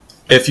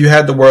If you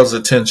had the world's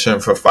attention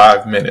for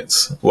 5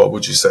 minutes, what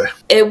would you say?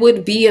 It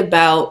would be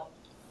about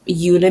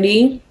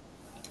unity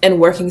and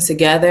working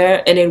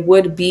together, and it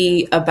would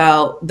be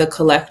about the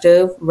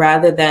collective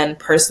rather than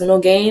personal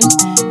gain.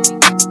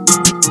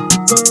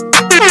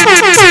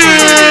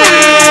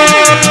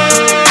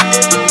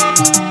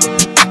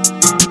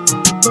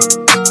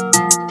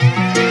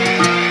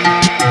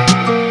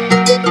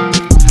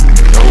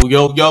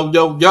 Yo, yo,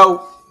 yo,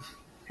 yo.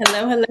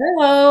 Hello,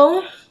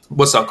 hello.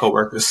 What's up,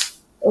 coworkers?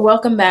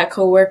 Welcome back,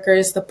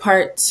 coworkers, to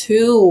part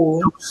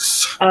 2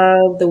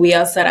 of the We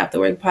Outside After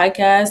Work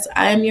podcast.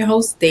 I am your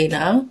host,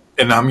 Dana.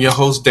 And I'm your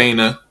host,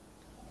 Dana.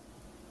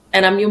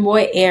 And I'm your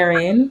boy,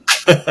 Aaron.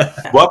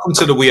 Welcome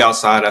to the We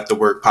Outside After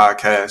Work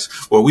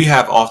podcast, where we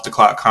have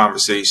off-the-clock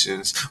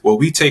conversations, where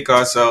we take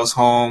ourselves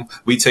home,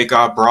 we take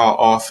our bra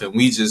off, and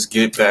we just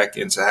get back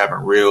into having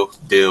real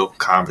deal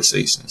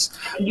conversations.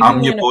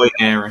 I'm your boy,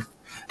 Aaron.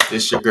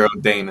 This your girl,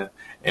 Dana.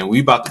 And we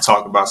about to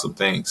talk about some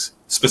things,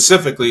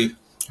 specifically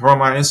from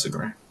my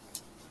Instagram.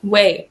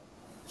 Wait,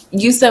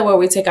 you said where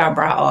we take our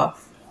bra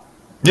off?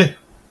 Yeah.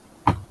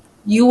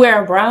 You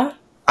wear a bra?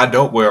 I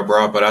don't wear a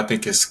bra, but I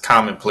think it's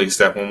commonplace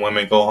that when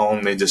women go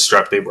home, they just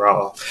strap their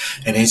bra off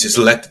and they just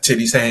let the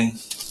titties hang.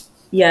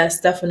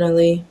 Yes,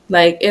 definitely.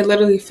 Like, it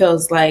literally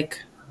feels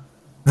like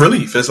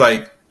relief. It's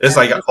like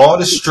all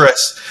the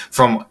stress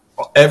from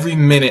every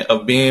minute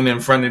of being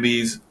in front of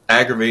these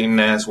aggravating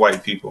ass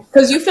white people.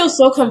 Because you feel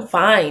so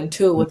confined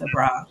too with a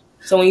bra.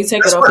 So when you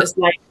take it off, it's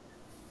like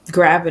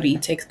gravity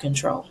takes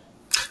control.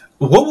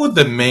 What would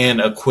the man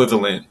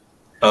equivalent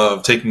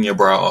of taking your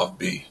bra off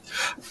be?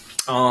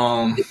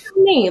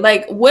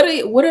 Like, what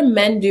do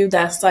men do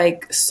that's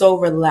like so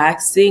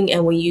relaxing,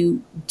 and when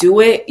you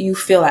do it, you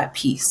feel at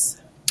peace?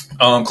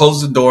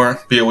 Close the door,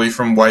 be away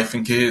from wife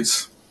and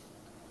kids.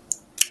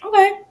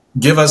 Okay.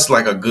 Give us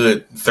like a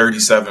good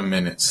 37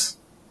 minutes.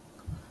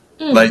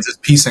 Like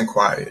just peace and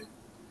quiet.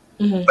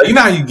 Mm-hmm. Like, you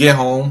know how you get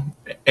home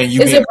and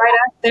you... Is it right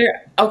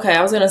after? Okay,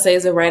 I was going to say,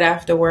 is it right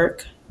after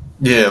work?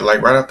 Yeah,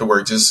 like right after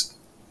work, just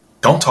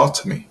don't talk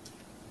to me.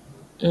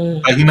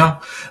 Like, you know,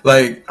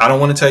 like, I don't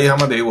want to tell you how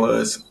my day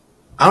was.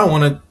 I don't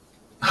want to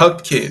hug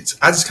the kids.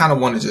 I just kind of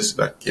want to just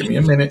like, give me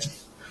a minute.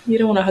 You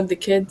don't want to hug the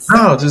kids?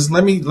 No, just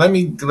let me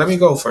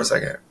go for a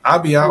second. I'll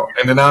be out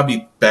and then I'll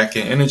be back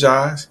in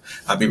energized.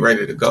 I'll be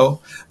ready to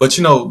go. But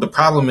you know, the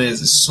problem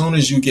is as soon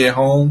as you get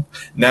home,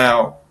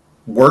 now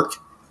work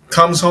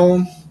comes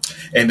home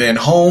and then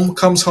home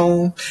comes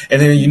home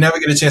and then you never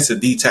get a chance to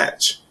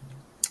detach.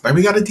 Like,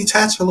 we got to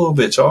detach a little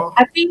bit, y'all.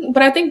 I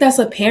think that's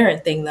a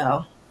parent thing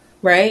though.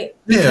 Right?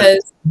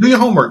 Because do your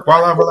homework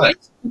while I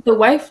relax. The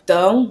wife,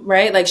 though,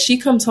 right? Like, she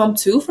comes home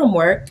too from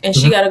work, and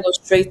she got to go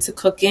straight to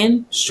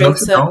cooking, straight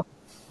to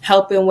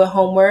helping with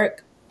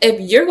homework. If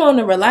you're going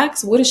to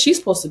relax, what is she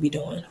supposed to be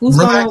doing? Who's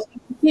going to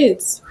with the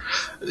kids?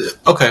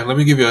 Okay, let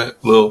me give you a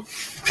little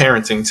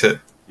parenting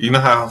tip. You know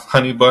how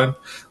Honey Bun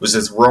was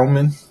just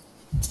roaming?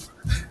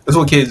 That's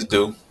what kids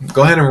do.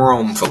 Go ahead and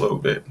roam for a little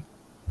bit.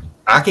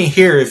 I can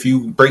hear if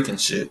you breaking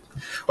shit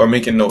or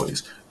making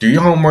noise. Do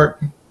your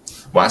homework.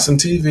 Watch some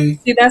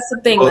TV. See, that's the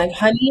thing. Like,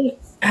 Honey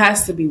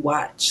has to be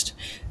watched.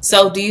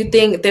 So do you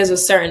think there's a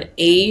certain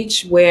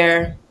age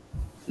where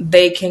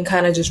they can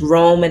kind of just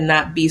roam and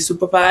not be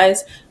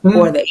supervised,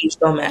 or the age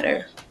don't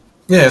matter?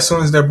 Yeah, as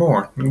soon as they're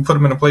born. You can put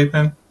them in a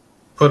playpen,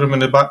 put them in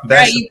the basket.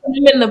 Right, you put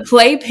them in the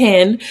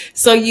playpen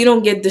so you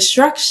don't get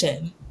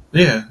destruction.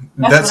 Yeah,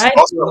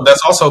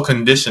 that's also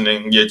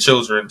conditioning your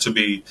children to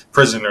be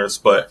prisoners.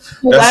 But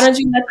why don't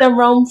you let them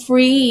roam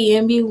free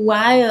and be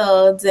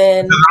wild?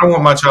 And I don't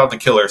want my child to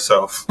kill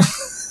herself.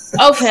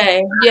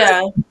 Okay,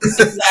 yeah,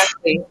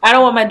 exactly. I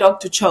don't want my dog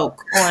to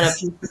choke on a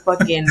piece of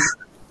fucking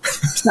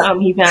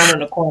something he found in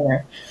the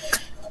corner.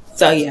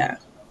 So yeah.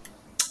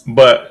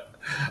 But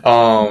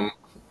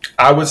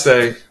I would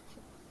say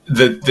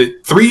the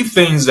three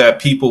things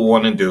that people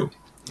want to do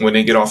when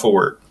they get off of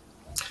work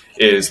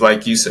is,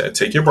 like you said,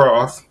 take your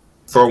bra off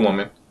for a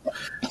woman,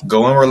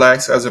 go and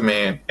relax as a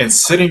man, and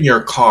sit in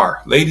your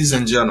car. Ladies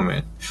and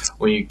gentlemen,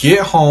 when you get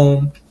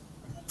home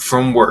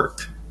from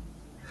work,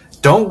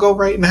 don't go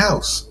right in the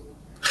house.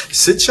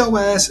 Sit your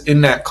ass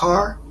in that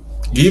car,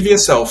 give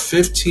yourself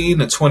 15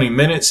 to 20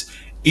 minutes,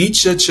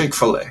 eat your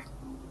Chick-fil-A.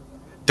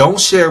 Don't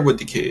share with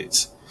the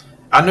kids.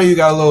 I know you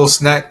got a little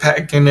snack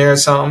pack in there,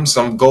 some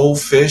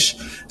goldfish,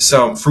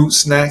 some fruit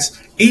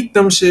snacks. Eat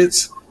them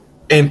shits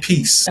in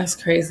peace. That's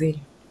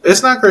crazy.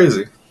 It's not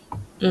crazy.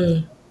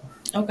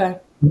 Okay.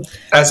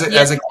 As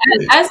a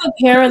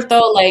parent,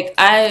 though, like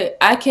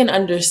I can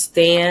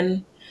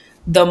understand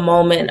the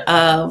moment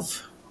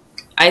of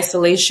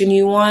isolation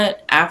you want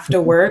after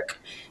work.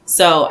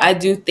 So I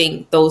do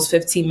think those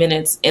 15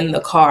 minutes in the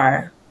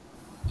car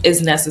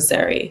is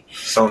necessary.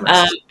 So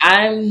necessary.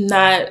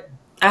 I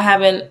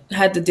haven't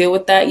had to deal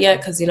with that yet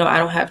because, you know, I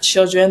don't have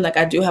children. Like,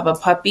 I do have a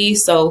puppy.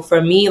 So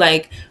for me,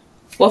 like,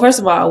 well, first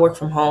of all, I work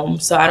from home,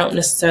 so I don't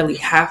necessarily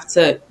have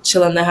to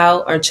chill in the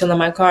house or chill in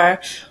my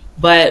car.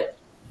 But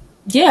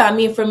yeah, I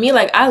mean, for me,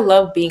 like, I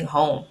love being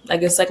home.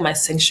 Like, it's like my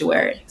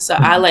sanctuary. So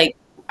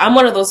I'm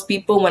one of those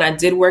people, when I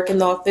did work in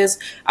the office,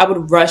 I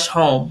would rush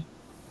home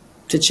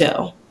to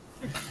chill.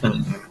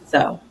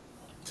 So,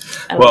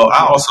 Well,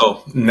 I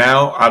also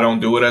now I don't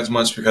do it as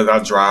much because I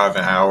drive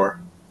an hour,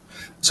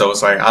 so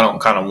it's like I don't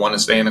kind of want to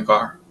stay in the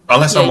car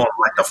unless I'm yeah, on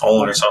like the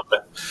phone or something.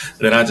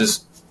 Then I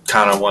just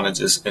kind of want to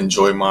just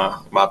enjoy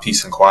my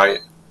peace and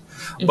quiet.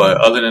 But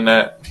mhm. other than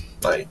that,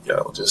 like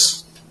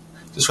just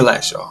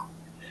relax, y'all.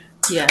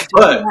 Yeah, just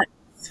But relax.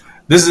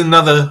 this is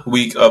another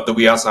week of the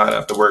We Outside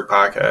After Work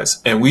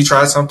podcast, and we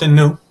tried something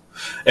new.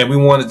 And we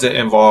wanted to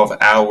involve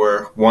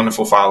our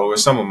wonderful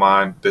followers, some of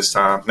mine this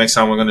time. Next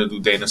time we're going to do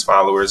Dana's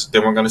followers.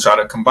 Then we're going to try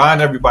to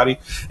combine everybody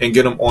and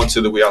get them onto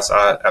the We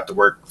Outside After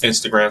Work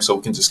Instagram so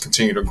we can just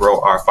continue to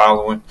grow our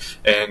following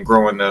and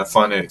growing the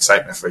fun and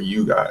excitement for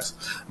you guys.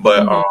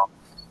 But Mhm.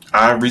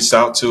 I reached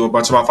out to a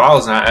bunch of my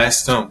followers and I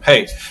asked them,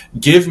 hey,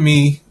 give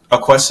me a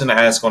question to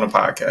ask on a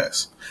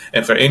podcast.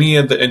 And for any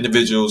of the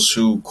individuals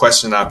who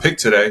question I picked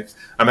today,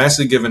 I'm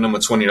actually giving them a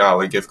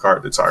 $20 gift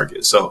card to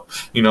Target. So,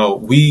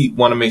 we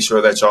want to make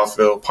sure that y'all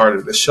feel part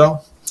of the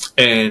show.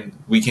 And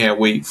we can't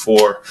wait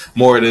for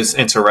more of this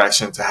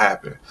interaction to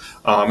happen.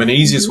 And the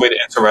easiest way to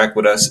interact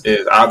with us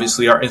is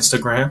obviously our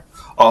Instagram,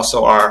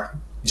 also our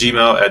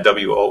Gmail at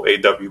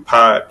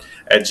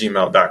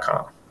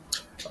woawpod@gmail.com.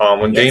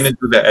 When Yes. Dana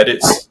do the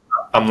edits,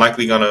 I'm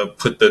likely going to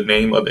put the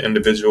name of the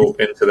individual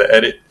into the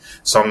edit.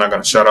 So I'm not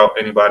going to shout out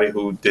anybody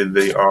who did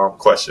the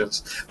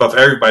questions. But for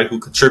everybody who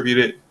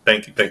contributed,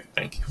 thank you, thank you,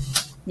 thank you.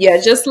 Yeah,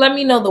 just let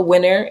me know the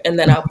winner and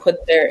then I'll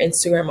put their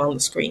Instagram on the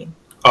screen.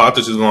 Oh, I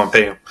thought you was going to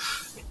pay him.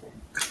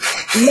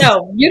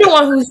 No, you're the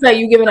one who said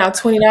you giving out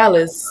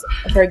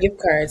 $20 for a gift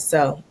card,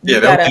 so you Yeah,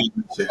 that gotta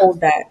would be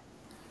hold that.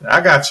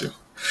 I got you.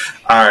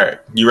 All right.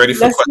 You ready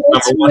for Let's question go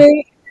number to one?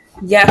 it.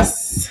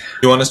 Yes,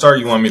 You want to start or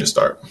you want me to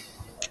start?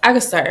 I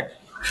can start.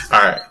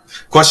 All right.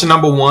 Question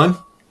number one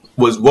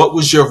was, what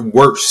was your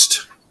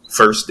worst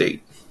first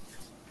date?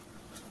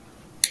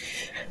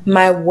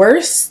 My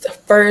worst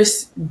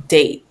first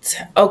date.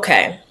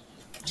 Okay,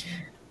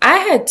 I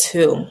had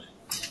two.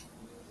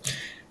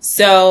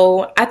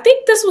 So I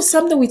think this was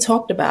something we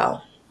talked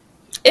about.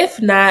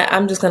 If not,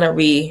 I'm just gonna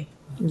retell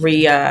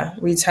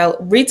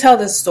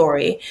this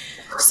story.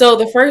 So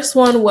the first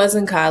one was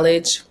in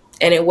college,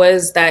 and it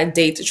was that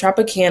date to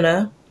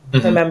Tropicana.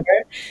 Mm-hmm.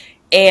 Remember?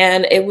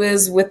 And it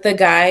was with the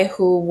guy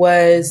who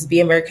was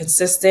being very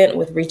consistent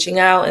with reaching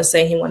out and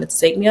saying he wanted to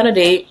take me on a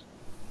date.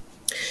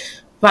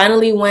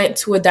 Finally went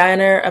to a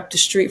diner up the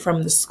street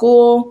from the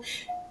school,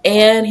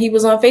 and he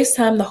was on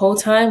FaceTime the whole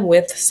time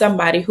with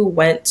somebody who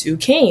went to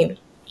Kane.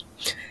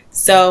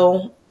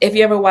 So if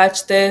you ever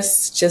watch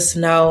this, just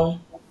know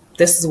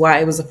this is why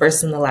it was the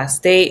first and the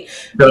last date.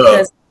 Duh.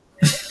 Because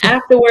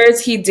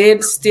afterwards, he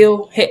did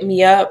still hit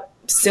me up,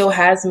 still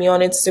has me on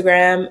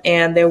Instagram.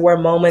 And there were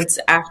moments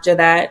after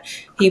that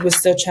he was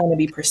still trying to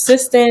be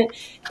persistent,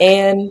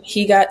 and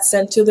he got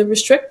sent to the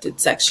restricted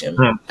section.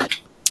 Hmm.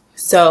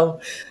 So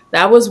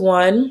that was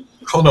one.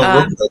 Hold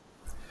on, real quick.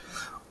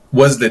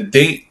 Was the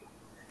date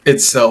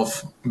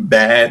itself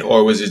bad,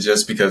 or was it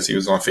just because he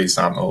was on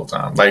FaceTime the whole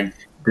time? Like,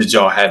 did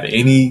y'all have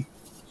any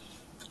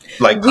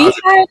like We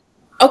positive? had,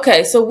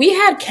 okay, so we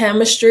had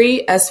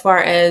chemistry as far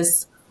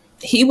as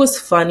he was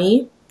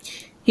funny.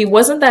 He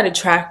wasn't that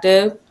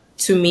attractive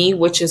to me,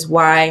 which is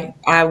why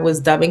I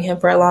was dubbing him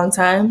for a long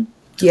time.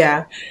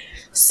 Yeah.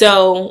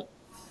 So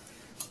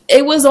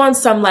it was on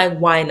some like,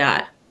 why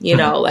not?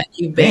 Like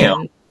you've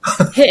Damn. been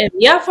hitting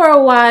me up for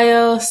a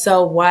while,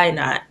 so why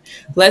not?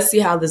 Let's see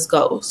how this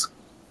goes.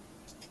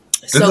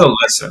 This is a So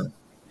lesson.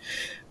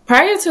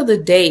 prior to the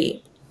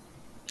date,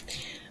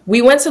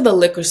 we went to the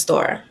liquor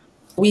store.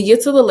 We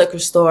get to the liquor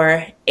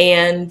store,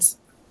 and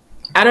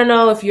I don't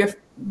know if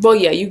well,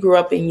 yeah, you grew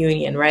up in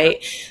Union,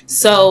 right?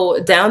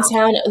 So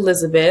downtown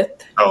Elizabeth,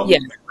 Oh, yeah,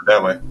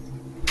 that way.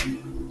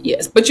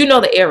 yes, but you know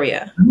the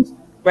area,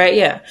 right?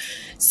 Yeah.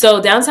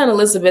 So downtown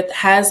Elizabeth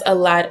has a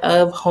lot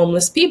of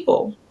homeless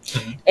people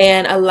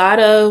and a lot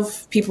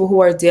of people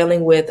who are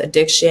dealing with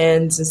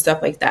addictions and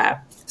stuff like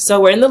that.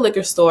 So we're in the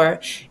liquor store,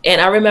 and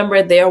I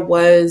remember there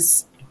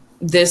was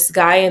this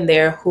guy in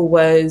there who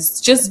was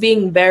just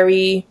being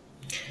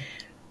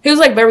he was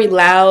like very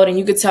loud, and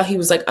you could tell he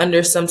was like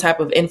under some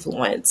type of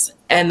influence.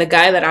 And the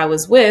guy that I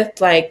was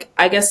with, like,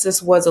 I guess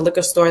this was a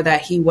liquor store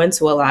that he went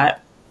to a lot,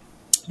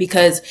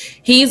 because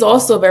he's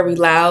also very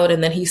loud.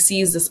 And then he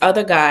sees this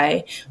other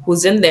guy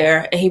who's in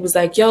there, and he was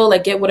like, yo,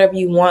 like, get whatever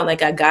you want,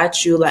 like, I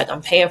got you, like,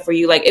 I'm paying for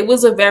you. Like, it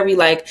was a very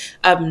like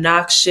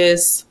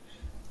obnoxious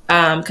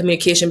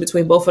communication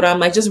between both of them,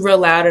 like just real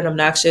loud and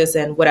obnoxious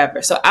and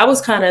whatever. So I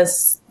was kind of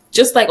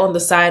just like on the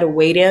side of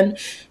waiting,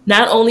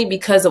 not only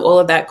because of all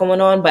of that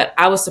going on, but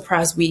I was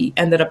surprised we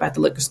ended up at the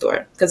liquor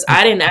store, because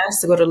I didn't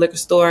ask to go to the liquor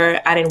store.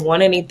 I didn't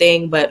want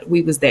anything, but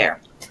we was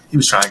there. He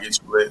was trying to get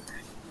you lit.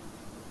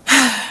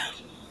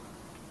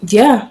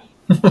 Yeah.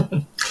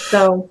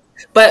 So,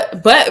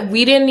 but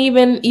we didn't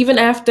even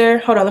after,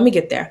 hold on, let me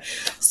get there.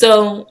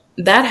 So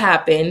that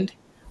happened,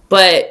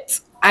 but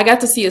I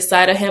got to see a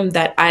side of him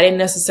that I didn't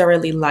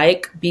necessarily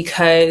like,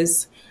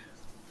 because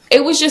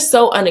it was just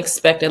so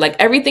unexpected. Like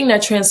everything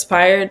that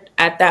transpired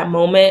at that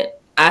moment,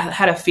 I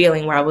had a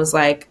feeling where I was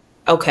like,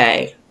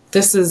 okay,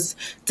 this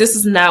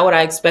is not what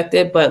I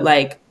expected, but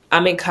like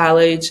I'm in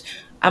college,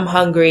 I'm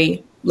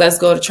hungry. Let's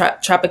go to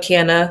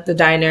Tropicana, the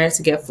diner,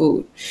 to get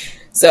food.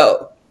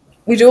 So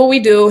we do what we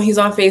do. He's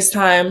on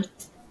FaceTime.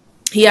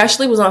 He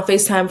actually was on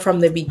FaceTime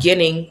from the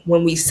beginning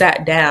when we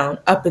sat down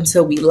up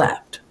until we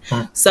left.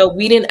 So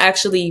we didn't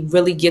actually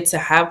really get to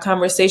have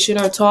conversation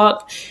or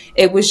talk.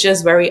 It was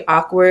just very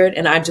awkward.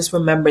 And I just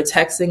remember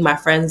texting my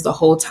friends the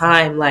whole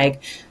time,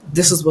 like,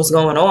 this is what's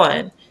going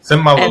on.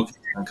 Send my location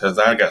because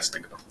I got to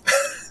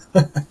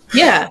go.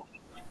 Yeah.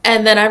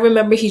 And then I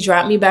remember he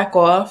dropped me back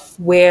off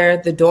where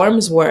the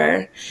dorms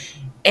were.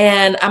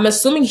 And I'm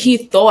assuming he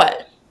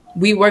thought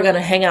we were going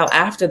to hang out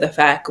after the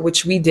fact,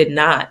 which we did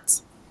not.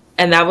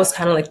 And that was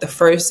kind of like the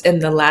first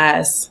and the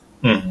last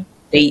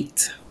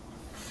date.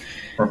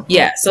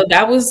 Yeah, so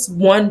that was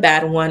one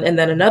bad one. And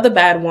then another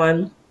bad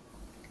one,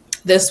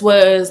 this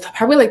was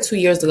probably like 2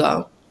 years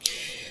ago.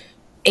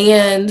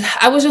 And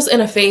I was just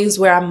in a phase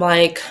where I'm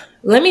like,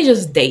 let me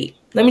just date.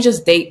 Let me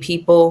just date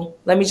people.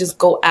 Let me just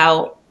go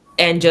out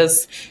and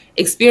just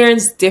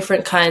experience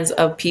different kinds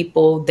of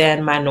people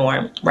than my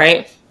norm,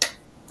 right?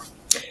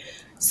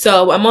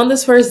 So I'm on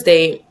this first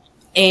date,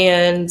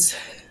 and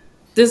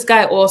this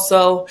guy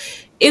also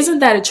isn't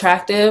that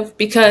attractive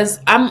because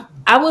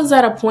I was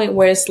at a point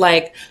where it's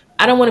like,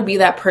 I don't want to be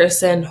that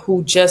person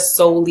who just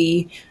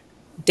solely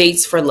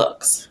dates for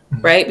looks,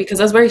 right? Because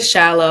that's very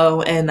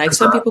shallow, and like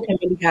some people can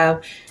really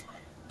have,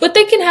 but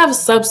they can have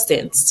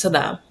substance to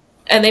them.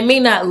 And they may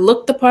not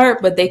look the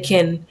part, but they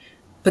can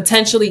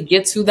potentially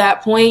get to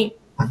that point.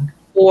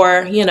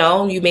 Or, you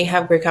know, you may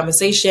have great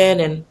conversation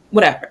and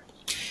whatever.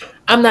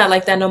 I'm not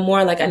like that no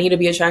more. Like, I need to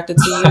be attracted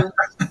to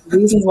you.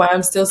 Reasons why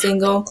I'm still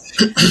single.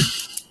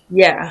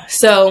 Yeah.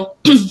 So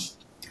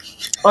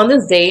on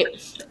this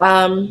date,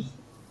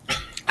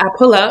 I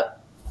pull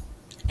up,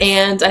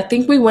 and I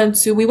think we went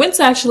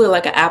to actually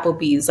like an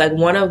Applebee's, like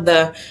one of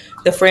the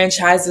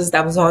franchises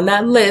that was on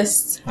that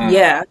list.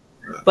 Yeah.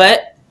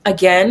 But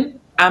again,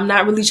 I'm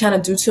not really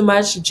trying to do too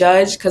much,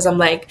 judge, because I'm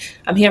like,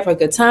 I'm here for a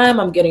good time.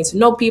 I'm getting to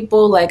know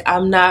people. Like,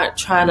 I'm not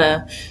trying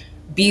to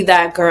be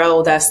that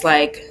girl that's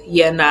like,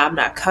 yeah, nah, I'm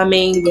not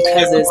coming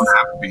because it's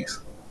Applebee's.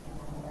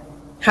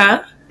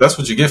 Huh? That's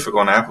what you get for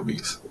going to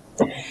Applebee's.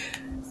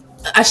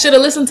 I should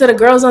have listened to the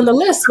girls on the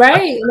list,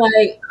 right?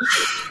 Like,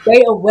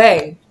 stay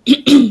away.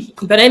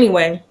 But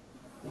anyway,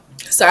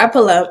 so I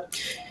pull up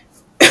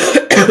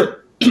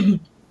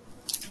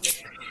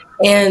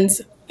and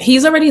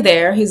he's already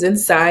there. He's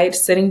inside,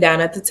 sitting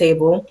down at the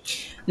table.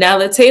 Now,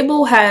 the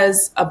table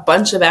has a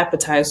bunch of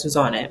appetizers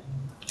on it.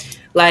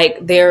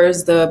 Like,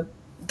 there's the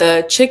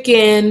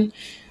chicken,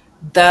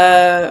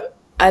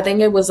 I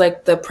think it was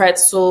like the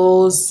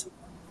pretzels,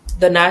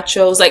 the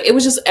nachos. Like, it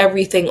was just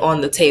everything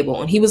on the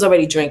table. And he was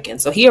already drinking.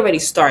 So he already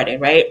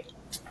started, right?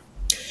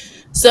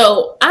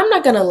 So I'm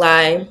not going to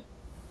lie.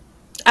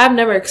 I've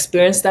never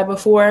experienced that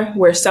before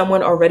where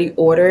someone already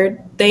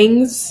ordered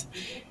things.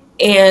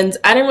 And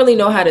I didn't really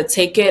know how to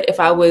take it, if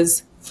I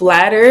was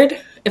flattered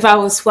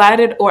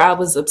or I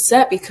was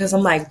upset, because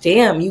I'm like,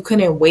 damn, you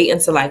couldn't wait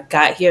until I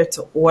got here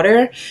to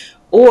order,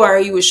 or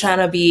you was trying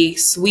to be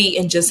sweet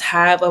and just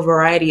have a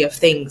variety of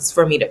things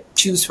for me to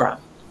choose from.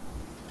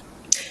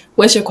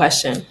 What's your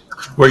question?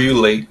 Were you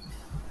late?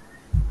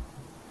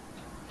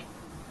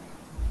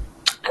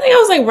 I think I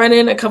was like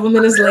running a couple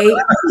minutes late.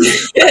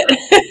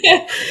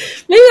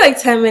 Maybe like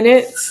 10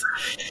 minutes.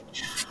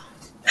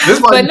 This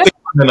is why you think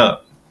coming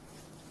up.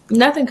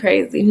 Nothing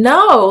crazy.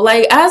 No,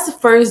 like as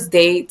first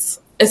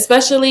dates,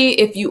 especially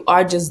if you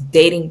are just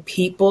dating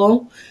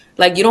people,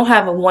 like you don't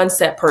have a one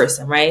set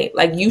person, right?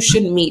 Like you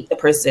should meet the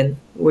person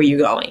where you're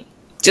going,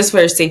 just for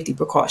a safety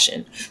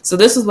precaution. So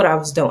this is what I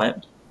was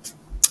doing.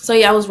 So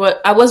yeah,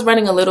 I was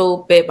running a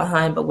little bit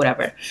behind, but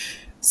whatever.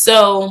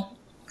 So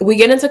we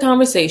get into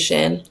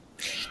conversation,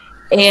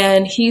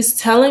 and he's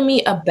telling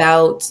me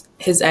about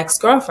his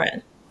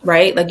ex-girlfriend.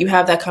 Right? Like you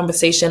have that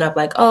conversation of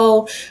like,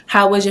 oh,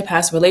 how was your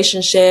past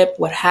relationship?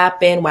 What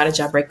happened? Why did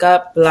y'all break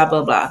up? Blah,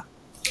 blah, blah.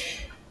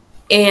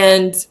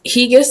 And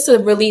he gets to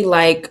really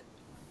like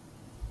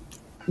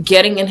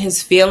getting in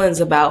his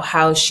feelings about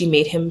how she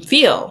made him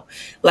feel.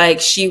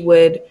 Like she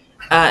would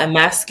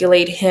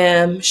emasculate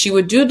him. She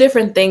would do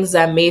different things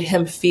that made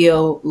him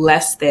feel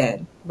less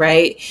than,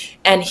 right?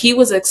 And he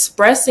was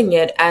expressing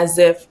it as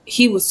if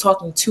he was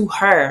talking to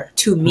her,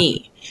 to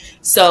me.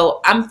 So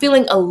I'm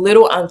feeling a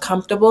little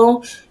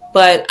uncomfortable,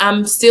 but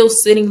I'm still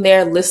sitting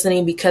there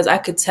listening because I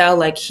could tell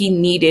like he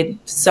needed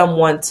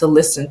someone to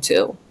listen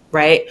to,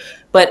 right?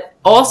 But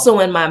also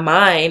in my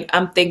mind,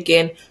 I'm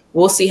thinking,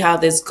 we'll see how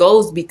this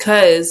goes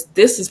because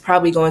this is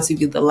probably going to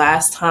be the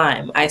last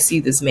time I see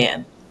this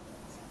man.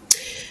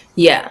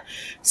 Yeah.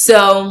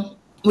 So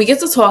we get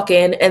to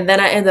talking, and then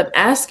I end up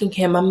asking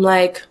him, I'm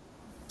like,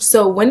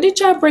 so when did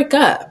y'all break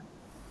up?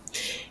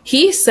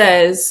 He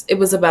says it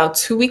was about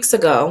 2 weeks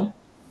ago.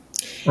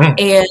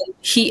 And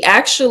he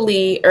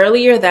actually,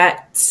 earlier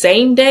that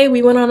same day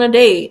we went on a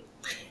date,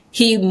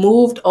 he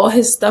moved all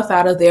his stuff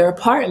out of their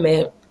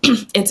apartment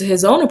into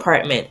his own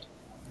apartment.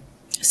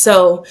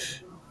 So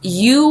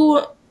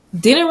you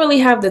didn't really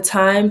have the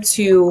time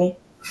to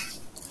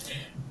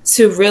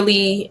to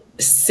really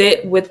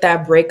sit with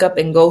that breakup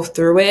and go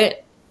through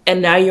it.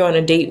 And now you're on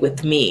a date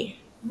with me.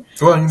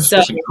 Well, you're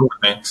So, supposed to do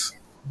things.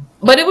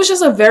 but it was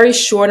just a very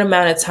short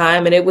amount of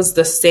time and it was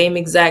the same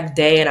exact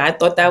day. And I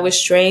thought that was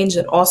strange.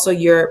 And also,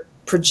 you're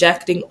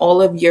projecting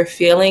all of your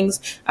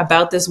feelings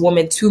about this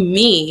woman to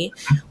me,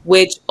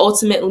 which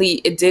ultimately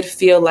it did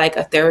feel like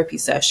a therapy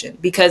session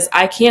because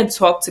I can't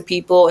talk to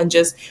people and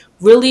just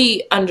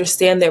really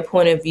understand their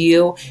point of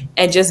view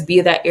and just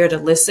be that ear to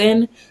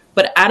listen.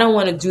 But I don't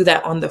want to do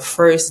that on the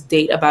first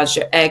date about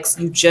your ex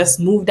you just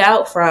moved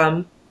out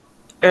from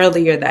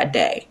earlier that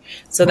day.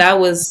 So that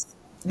was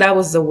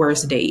the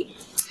worst date.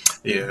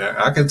 Yeah,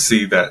 I could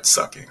see that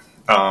sucking.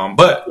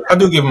 But I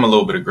do give them a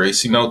little bit of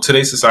grace. You know,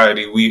 today's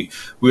society,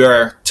 we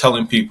are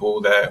telling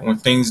people that when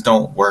things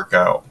don't work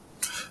out,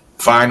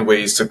 find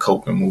ways to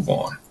cope and move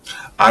on.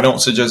 I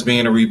don't suggest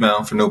being a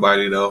rebound for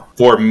nobody, though.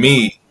 For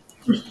me,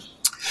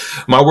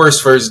 my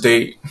worst first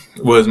date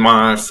was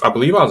I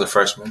believe I was a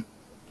freshman.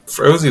 It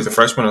was either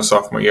freshman or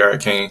sophomore year I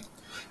came.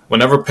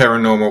 Whenever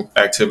Paranormal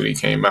Activity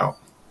came out,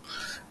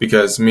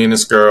 because me and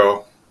this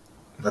girl,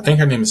 I think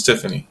her name is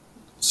Tiffany.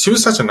 She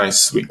was such a nice,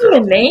 sweet The girl.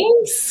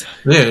 names?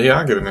 Yeah,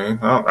 I get a name.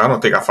 I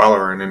don't think I follow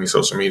her in any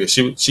social media.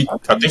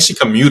 I think she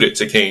commuted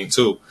to Kane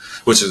too,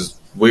 which is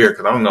weird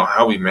because I don't know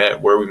how we met,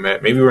 where we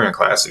met. Maybe we were in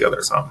class together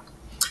or something.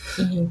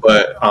 Mm-hmm.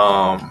 But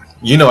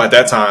you know, at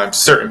that time,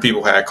 certain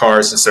people had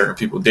cars and certain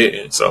people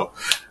didn't. So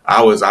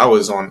I was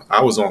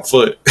on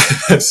foot.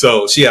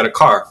 So she had a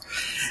car,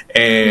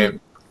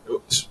 and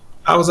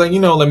I was like, you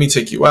know, let me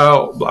take you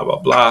out. Blah blah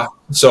blah.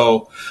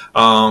 So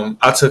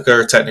I took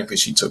her. Technically,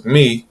 she took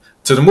me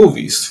to the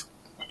movies.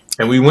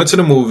 And we went to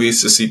the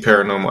movies to see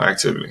Paranormal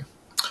Activity.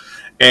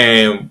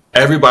 And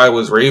everybody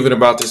was raving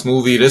about this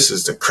movie. This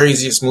is the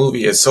craziest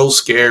movie. It's so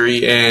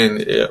scary.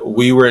 And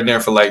we were in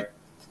there for like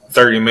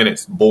 30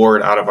 minutes,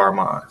 bored out of our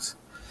minds.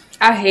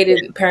 I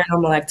hated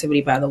Paranormal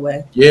Activity, by the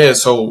way. Yeah,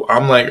 so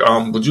I'm like,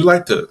 would you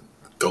like to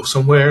go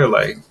somewhere?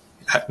 Like,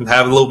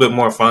 have a little bit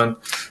more fun?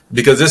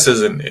 Because this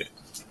isn't it.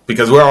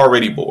 Because we're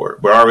already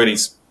bored. We're already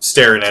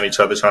staring at each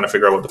other trying to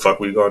figure out what the fuck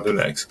we're going to do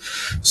next.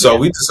 So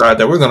we decided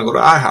that we're going to go to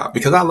IHOP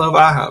because I love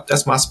IHOP.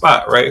 That's my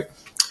spot, right?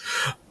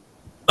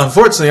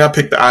 Unfortunately, I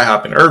picked the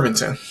IHOP in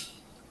Irvington.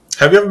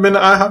 Have you ever been to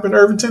IHOP in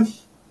Irvington?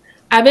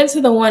 I've been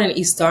to the one in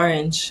East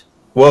Orange.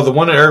 Well, the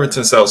one in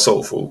Irvington sells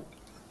soul food.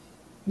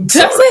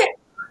 Does it?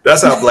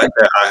 That's how black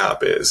that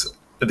IHOP is. Is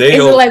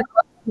it like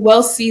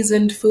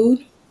well-seasoned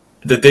food?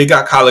 That they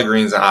got collard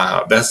greens in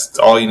IHOP. That's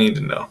all you need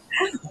to know.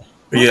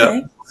 Okay.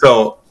 Yeah.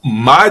 So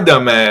my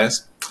dumb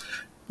ass,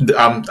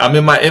 I'm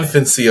in my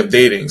infancy of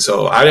dating,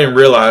 so I didn't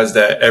realize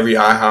that every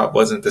IHOP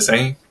wasn't the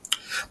same.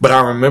 But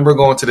I remember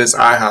going to this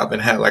IHOP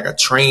and had like a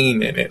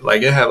train in it.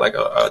 Like it had like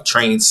a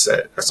train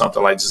set or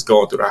something, like just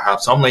going through the IHOP.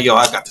 So I'm like, yo,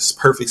 I got this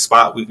perfect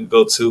spot we can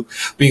go to.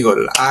 We can go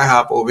to the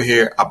IHOP over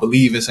here. I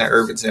believe it's in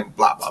Irvington,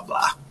 blah, blah,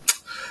 blah.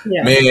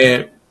 Yeah.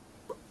 Man,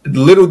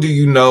 little do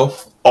you know,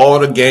 all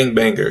the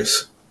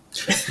gangbangers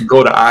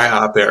go to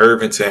IHOP in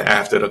Irvington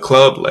after the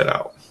club let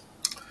out.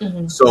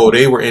 Mm-hmm. So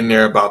they were in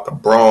there about the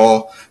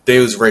brawl. They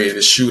was ready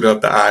to shoot up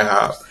the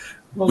IHOP.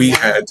 We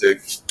had to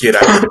get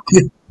out.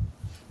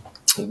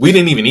 We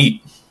didn't even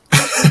eat.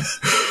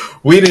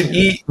 We didn't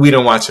eat. We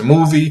didn't watch a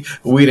movie.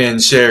 We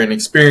didn't share an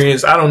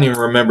experience. I don't even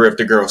remember if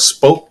the girl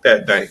spoke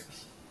that night.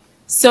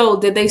 So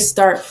did they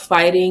start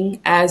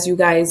fighting as you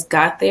guys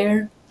got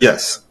there?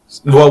 Yes.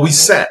 Well, we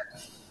sat.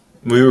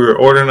 We were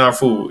ordering our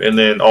food, and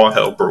then all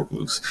hell broke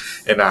loose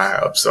in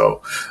IHOP.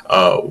 So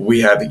we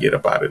had to get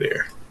up out of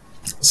there.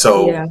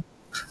 So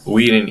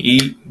we didn't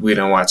eat. We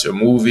didn't watch a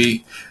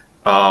movie.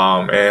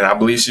 And I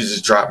believe she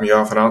just dropped me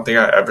off, and I don't think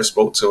I ever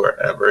spoke to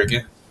her ever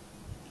again.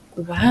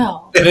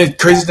 Wow. And the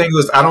crazy thing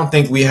was, I don't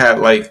think we had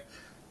like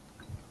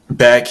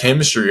bad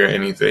chemistry or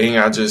anything.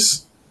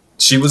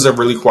 She was a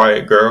really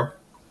quiet girl.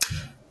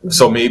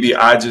 So maybe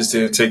I just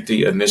didn't take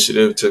the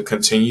initiative to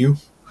continue.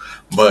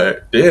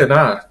 But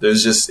yeah,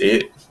 there's just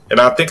it. And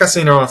I think I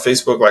seen her on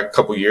Facebook like a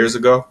couple years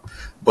ago,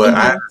 but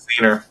I haven't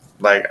seen her.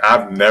 Like,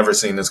 I've never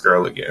seen this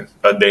girl again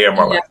a day in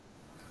my life.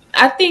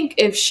 I think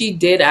if she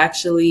did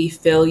actually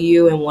feel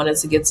you and wanted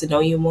to get to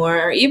know you more,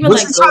 or even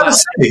What's like go out,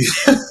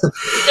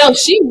 no,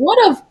 she would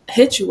have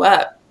hit you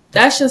up.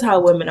 That's just how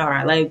women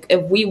are. Like,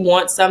 if we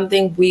want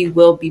something, we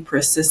will be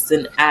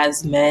persistent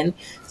as men.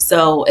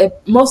 So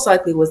it most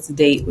likely was the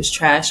date was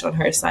trash on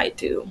her side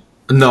too.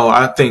 No,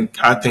 I think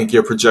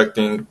you're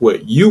projecting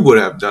what you would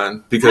have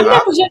done, because I'm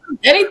not projecting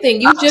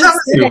anything. You just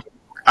said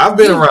I've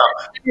been around.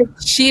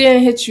 She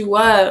didn't hit you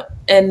up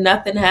and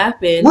nothing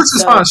happened. Which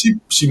is fine.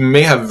 She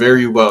may have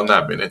very well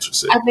not been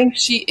interested. I think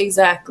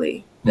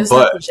exactly. That's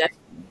But not projecting.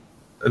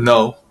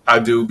 No, I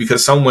do,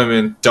 because some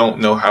women don't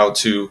know how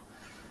to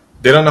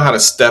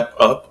step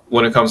up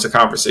when it comes to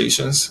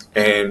conversations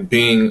and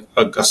being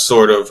a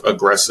sort of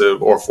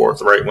aggressive or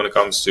forthright when it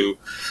comes to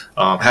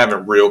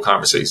having real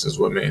conversations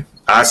with men.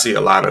 I see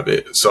a lot of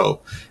it.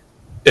 So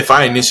if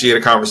I initiate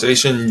a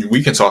conversation,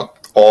 we can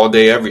talk all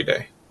day, every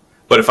day.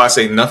 But if I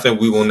say nothing,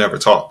 we will never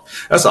talk.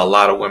 That's a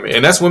lot of women.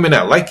 And that's women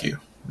that like you.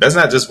 That's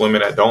not just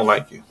women that don't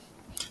like you.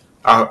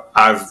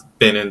 I've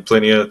been in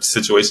plenty of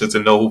situations to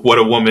know what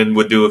a woman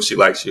would do if she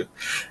likes you,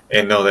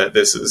 and know that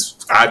this is.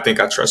 I think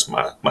I trust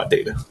my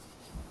data.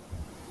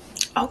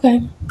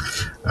 Okay.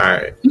 All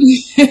right.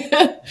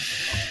 You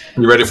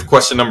ready for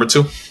question number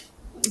 2?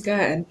 Go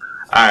ahead.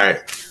 All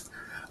right.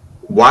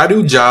 Why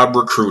do job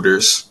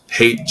recruiters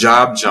hate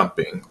job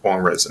jumping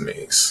on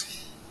resumes?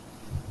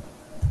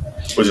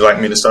 Would you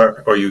like me to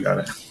start, or you got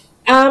it?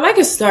 I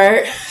can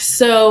start.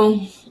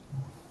 So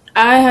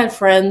I had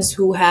friends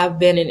who have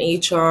been in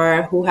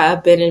HR, who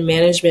have been in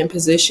management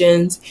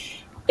positions,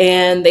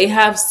 and they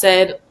have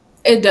said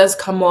it does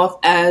come off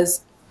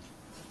as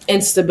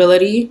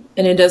instability,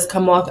 and it does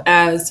come off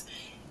as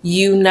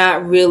you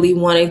not really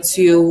wanting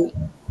to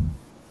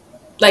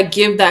like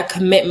give that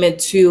commitment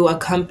to a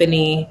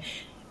company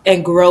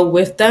and grow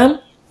with them.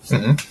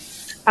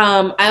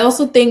 I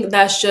also think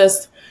that's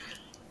just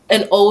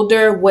an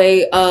older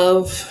way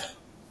of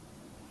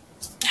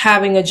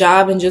having a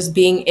job and just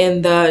being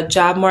in the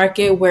job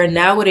market, where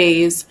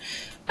nowadays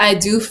I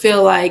do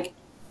feel like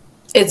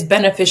it's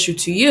beneficial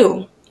to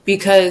you,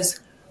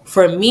 because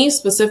for me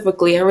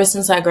specifically, ever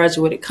since I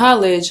graduated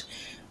college,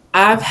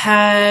 I've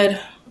had,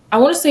 I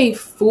want to say,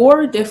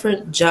 4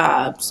 different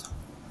jobs.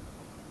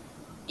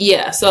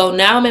 Yeah, so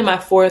now I'm in my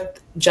 4th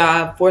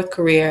job, 4th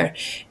career,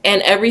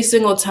 and every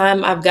single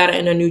time I've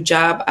gotten a new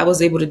job, I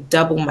was able to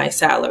double my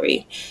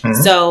salary.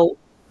 So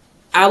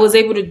I was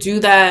able to do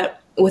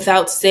that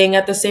without staying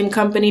at the same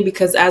company,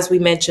 because as we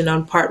mentioned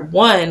on part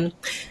 1,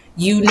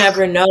 you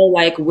never know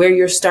like where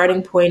your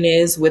starting point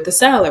is with the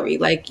salary.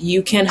 Like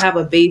you can have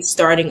a base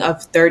starting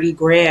of 30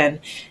 grand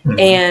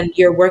and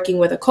you're working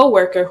with a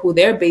coworker who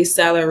their base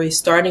salary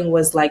starting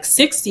was like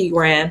 60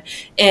 grand,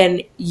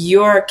 and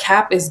your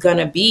cap is going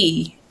to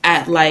be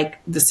at like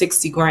the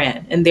 60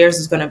 grand and theirs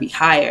is going to be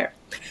higher.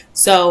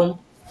 So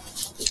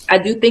I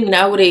do think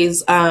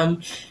nowadays,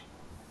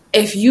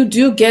 if you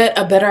do get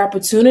a better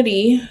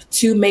opportunity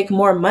to make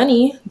more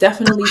money,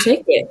 definitely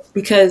take it,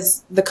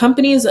 because the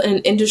companies and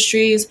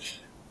industries,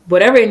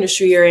 whatever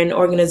industry you're in,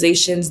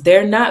 organizations,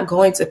 they're not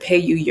going to pay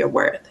you your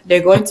worth. They're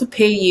going to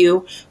pay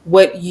you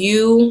what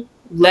you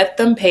let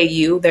them pay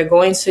you. They're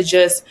going to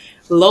just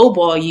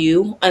lowball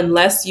you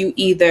unless you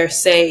either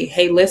say,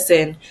 hey,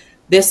 listen,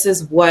 this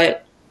is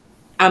what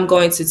I'm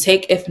going to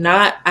take. If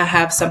not, I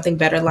have something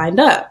better lined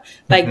up.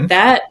 Like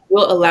that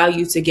will allow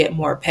you to get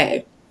more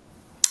pay.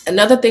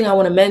 Another thing I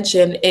want to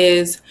mention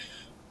is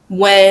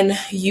when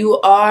you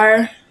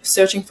are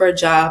searching for a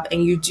job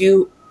and you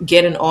do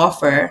get an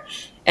offer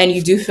and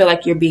you do feel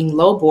like you're being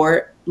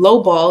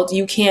lowballed,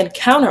 you can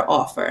counter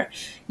offer.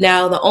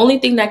 Now, the only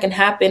thing that can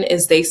happen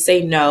is they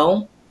say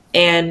no.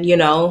 And, you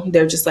know,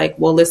 they're just like,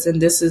 well, listen,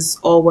 this is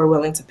all we're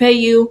willing to pay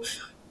you.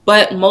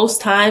 But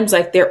most times,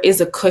 like there is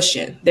a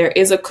cushion. There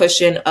is a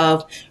cushion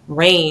of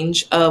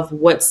range of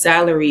what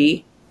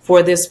salary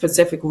for this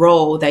specific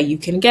role that you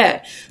can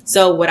get.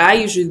 So what I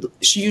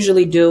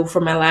usually do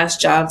for my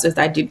last jobs is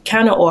I did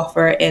counter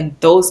offer, and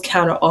those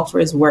counter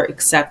offers were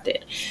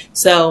accepted.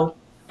 So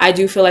I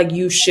do feel like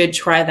you should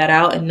try that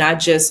out and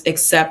not just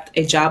accept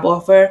a job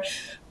offer.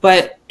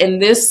 But in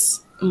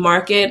this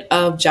market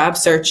of job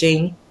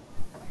searching,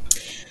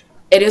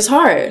 it is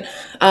hard.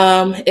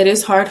 It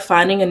is hard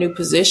finding a new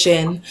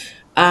position.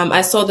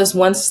 I saw this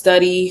one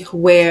study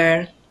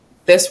where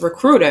this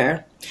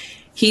recruiter,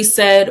 he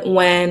said,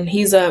 when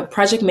he's a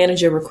project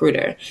manager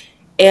recruiter,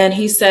 and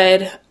he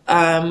said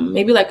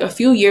maybe like a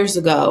few years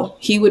ago,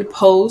 he would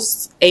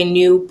post a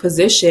new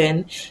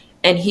position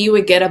and he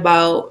would get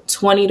about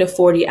 20 to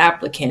 40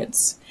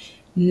 applicants.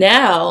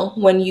 Now,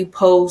 when you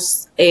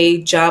post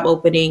a job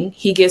opening,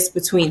 he gets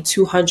between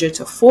 200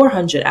 to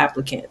 400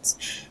 applicants.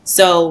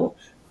 So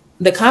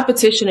the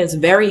competition is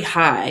very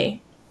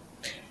high.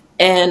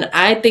 And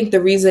I think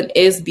the reason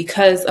is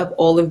because of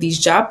all of these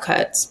job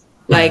cuts.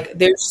 Like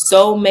there's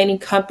so many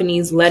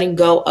companies letting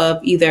go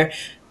of either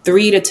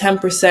 3 to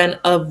 10%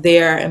 of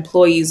their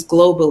employees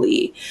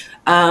globally.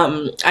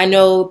 I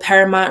know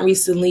Paramount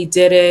recently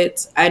did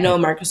it. I know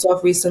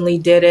Microsoft recently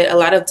did it. A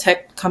lot of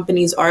tech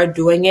companies are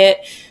doing it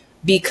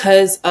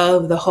because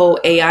of the whole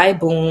AI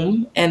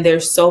boom. And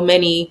there's so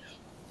many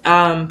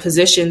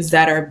positions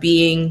that are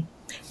being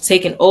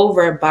taken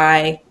over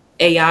by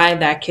AI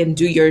that can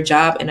do your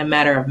job in a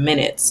matter of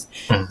minutes.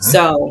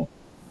 So,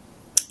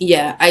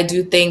 yeah, I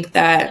do think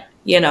that,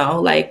 you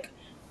know, like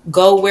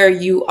go where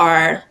you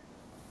are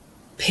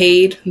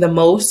paid the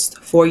most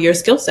for your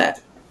skill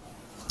set.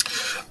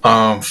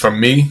 For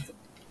me,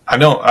 I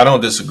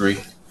don't disagree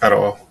at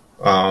all.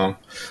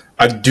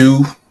 I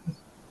do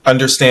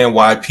understand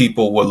why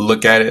people would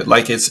look at it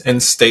like it's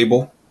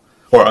unstable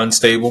or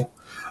unstable.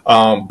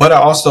 But I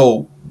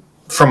also,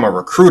 from a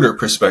recruiter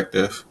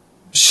perspective,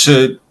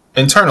 should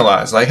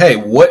internalize like, hey,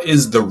 what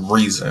is the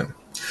reason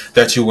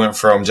that you went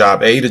from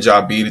job A to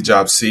job B to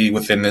job C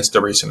within this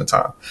duration of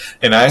time?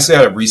 And I actually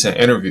had a recent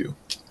interview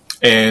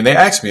and they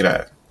asked me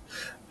that.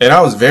 And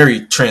I was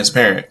very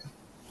transparent.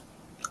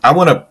 I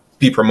want to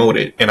be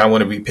promoted and I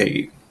want to be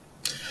paid.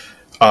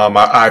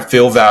 I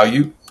feel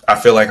valued. I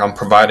feel like I'm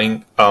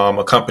providing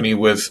a company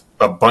with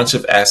a bunch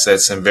of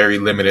assets and very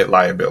limited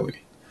liability.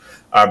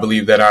 I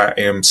believe that I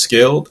am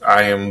skilled,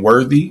 I am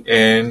worthy,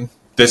 and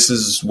this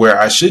is where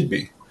I should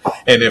be.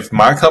 And if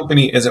my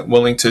company isn't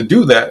willing to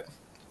do that,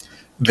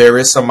 there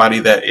is somebody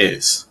that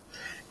is.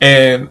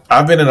 And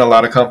I've been in a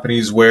lot of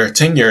companies where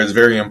tenure is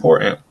very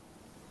important.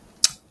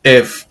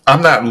 If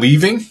I'm not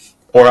leaving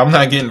or I'm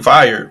not getting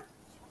fired,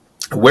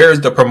 where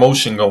is the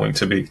promotion going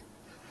to be?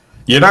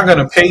 You're not going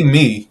to pay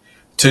me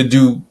to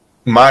do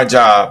my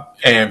job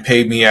and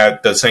pay me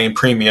at the same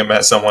premium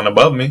as someone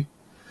above me.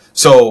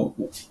 So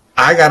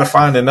I got to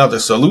find another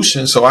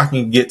solution so I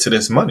can get to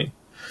this money.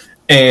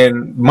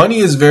 And money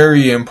is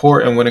very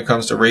important when it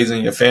comes to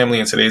raising your family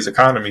in today's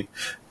economy.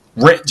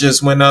 Rent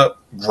just went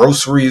up,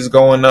 groceries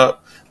going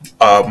up,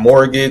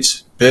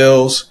 mortgage,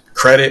 bills,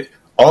 credit,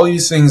 all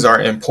these things are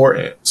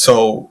important.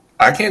 So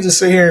I can't just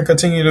sit here and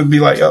continue to be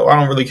like, oh, I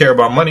don't really care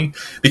about money,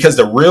 because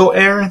the real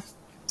Aaron,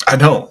 I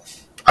don't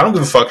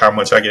give a fuck how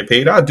much I get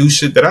paid. I do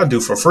shit that I do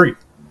for free.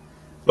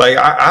 Like,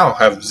 I don't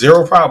have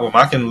zero problem.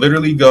 I can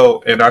literally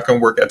go and I can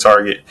work at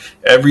Target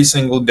every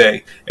single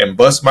day and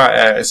bust my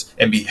ass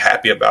and be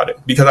happy about it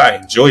because I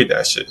enjoy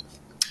that shit.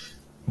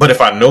 But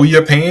if I know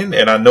you're paying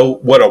and I know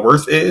what a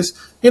worth is,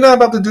 you're not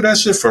about to do that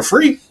shit for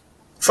free.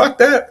 Fuck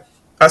that.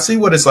 I see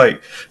what it's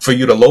like for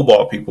you to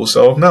lowball people.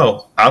 So,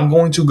 no, I'm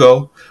going to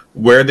go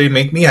where they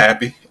make me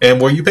happy and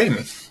where you pay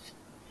me.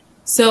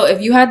 So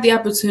if you had the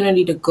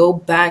opportunity to go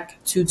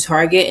back to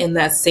Target in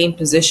that same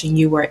position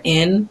you were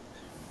in,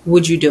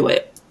 would you do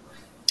it?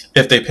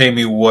 If they pay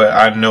me what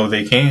I know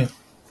they can.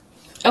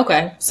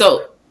 Okay.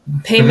 So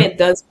payment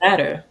does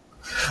matter.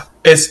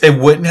 It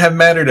wouldn't have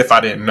mattered if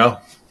I didn't know.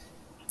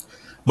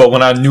 But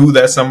when I knew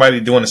that somebody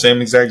doing the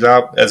same exact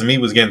job as me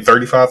was getting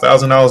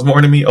 $35,000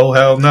 more than me, oh,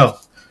 hell no.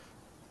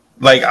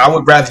 Like, I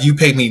would rather you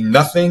pay me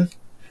nothing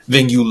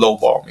than you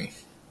lowball me.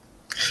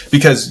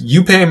 Because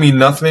you paying me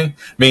nothing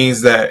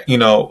means that, you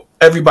know,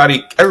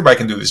 everybody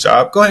can do this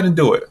job. Go ahead and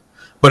do it.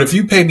 But if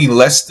you pay me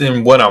less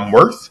than what I'm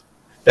worth,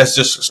 that's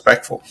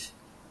disrespectful.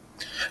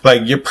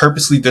 Like, you're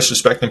purposely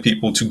disrespecting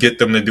people to get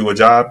them to do a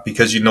job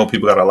because you know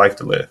people got a life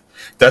to live.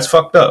 That's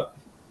fucked up.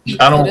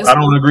 I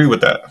don't agree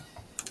with that.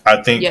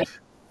 I think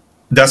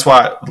that's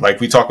why, like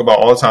we talk about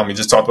all the time, we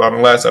just talked about in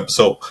the last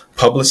episode,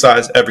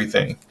 publicize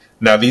everything.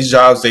 Now, these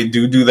jobs, they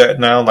do that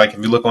now. Like, if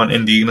you look on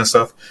Indeed and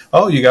stuff,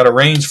 oh, you got a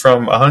range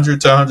from 100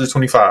 to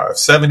 125,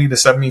 70 to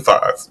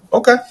 75.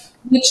 Okay.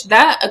 Which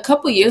a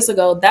couple years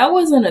ago, that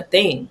wasn't a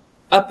thing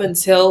up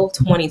until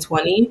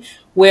 2020,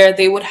 where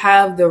they would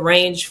have the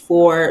range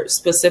for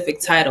specific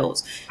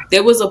titles.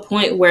 There was a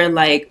point where,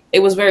 like, it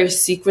was very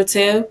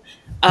secretive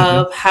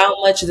of how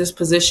much this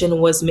position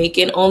was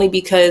making, only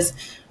because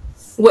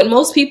what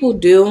most people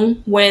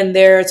do when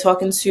they're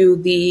talking to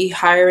the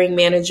hiring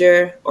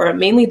manager, or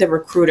mainly the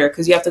recruiter,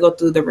 because you have to go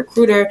through the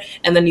recruiter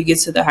and then you get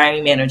to the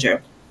hiring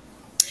manager.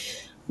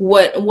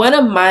 One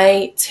of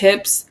my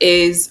tips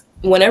is,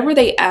 whenever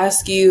they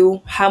ask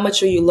you how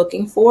much are you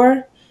looking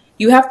for,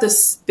 you have to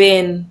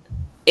spin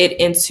it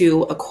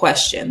into a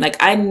question. Like,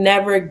 I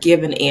never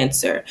give an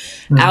answer.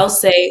 I'll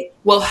say,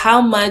 well, how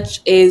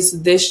much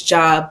is this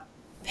job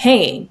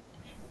paying?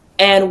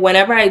 And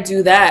whenever I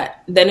do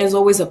that, then there's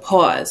always a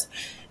pause.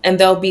 And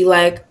they'll be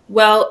like,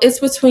 well, it's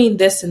between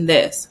this and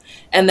this.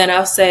 And then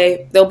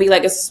they'll be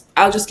like,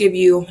 I'll just give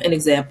you an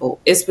example.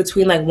 It's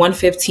between like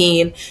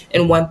 115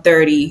 and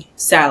 130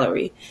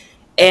 salary.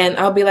 And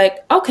I'll be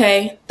like,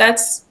 okay,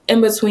 that's in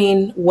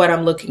between what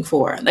I'm looking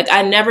for. Like,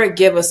 I never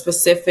give a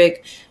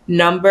specific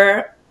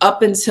number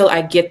up until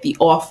I get the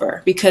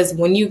offer, because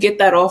when you get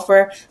that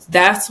offer,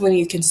 that's when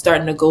you can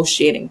start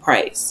negotiating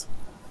price.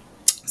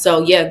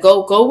 So yeah,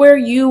 go where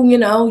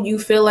you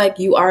feel like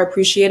you are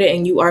appreciated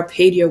and you are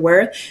paid your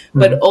worth.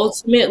 But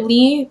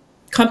ultimately,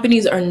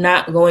 companies are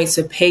not going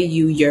to pay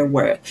you your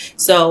worth.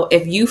 So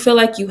if you feel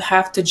like you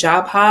have to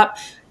job hop,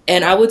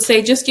 and I would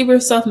say just give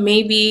yourself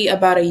maybe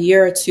about a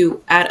year or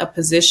two at a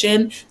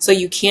position so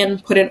you can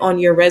put it on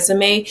your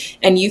resume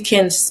and you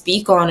can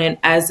speak on it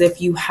as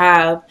if you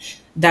have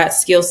that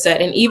skill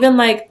set, and even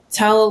like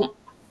tell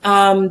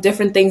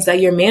different things that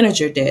your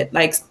manager did.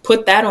 Like,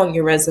 put that on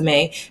your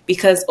resume,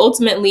 because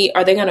ultimately,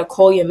 are they going to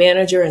call your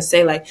manager and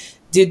say, like,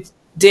 did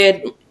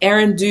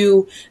Aaron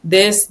do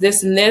this,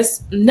 and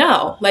this?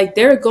 No, like,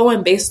 they're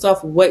going based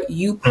off what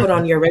you put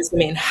on your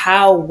resume and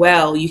how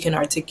well you can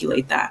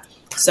articulate that.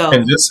 So,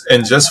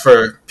 and just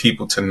for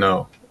people to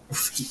know,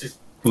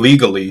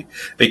 legally,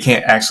 they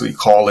can't actually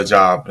call a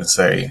job and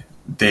say,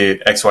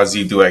 did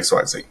XYZ do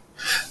XYZ?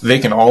 They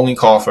can only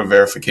call for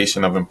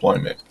verification of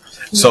employment.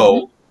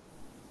 So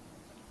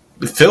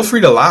feel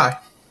free to lie.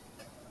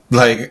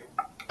 Like,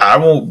 I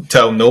won't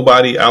tell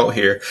nobody out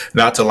here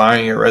not to lie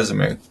in your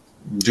resume.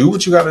 Do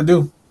what you got to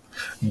do.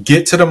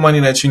 Get to the money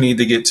that you need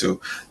to get to.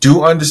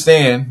 Do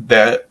understand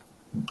that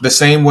the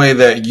same way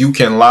that you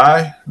can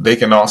lie, they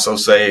can also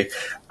say,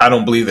 I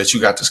don't believe that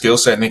you got the skill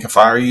set, and they can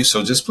fire you.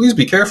 So just please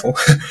be careful.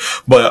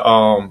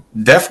 But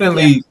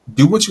definitely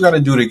do what you got to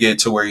do to get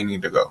to where you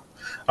need to go.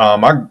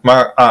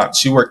 My aunt,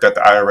 she worked at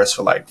the IRS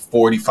for like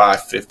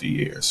 45, 50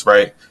 years,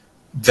 right?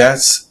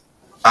 That's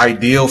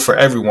ideal for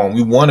everyone.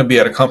 We want to be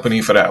at a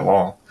company for that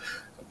long.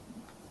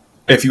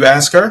 If you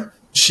ask her,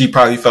 she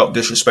probably felt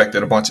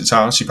disrespected a bunch of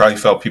times. She probably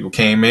felt people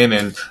came in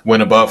and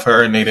went above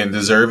her and they didn't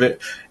deserve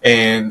it.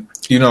 And,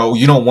 you know,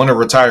 you don't want to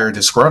retire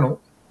disgruntled.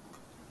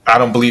 I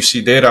don't believe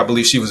she did. I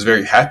believe she was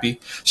very happy.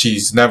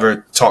 She's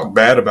never talked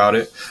bad about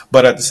it.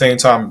 But at the same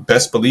time,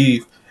 best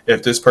believe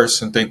if this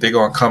person think they're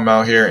going to come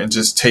out here and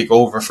just take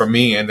over for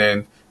me and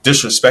then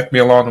disrespect me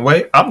along the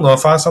way, I'm going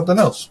to find something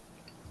else.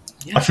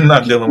 Yeah. I'm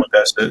not dealing with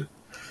that shit.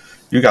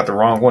 You got the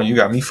wrong one. You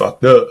got me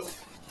fucked up.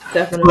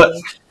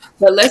 Definitely.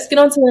 But let's get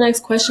on to the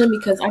next question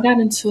because I got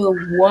into a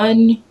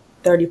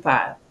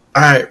 135.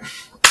 All right.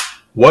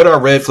 What are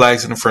red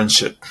flags in a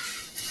friendship?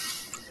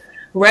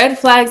 Red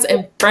flags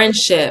in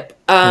friendship.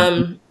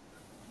 And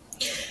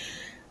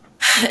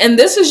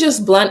this is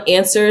just blunt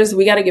answers.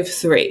 We got to give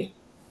 3.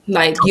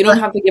 Like, you don't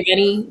have to give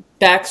any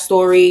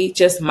backstory.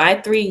 Just my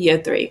 3, your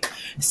 3.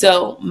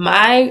 So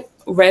my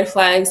red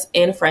flags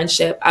in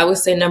friendship, I would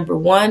say number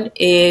 1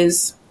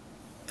 is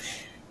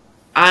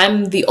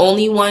I'm the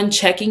only one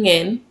checking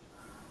in.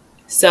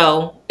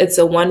 So it's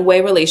a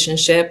one-way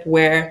relationship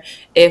where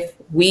if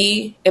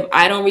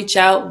I don't reach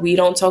out, we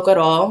don't talk at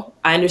all.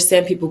 I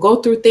understand people go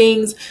through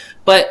things,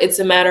 but it's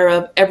a matter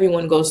of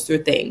everyone goes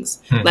through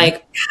things. Mm-hmm.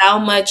 Like, how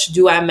much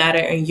do I matter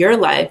in your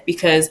life?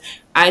 Because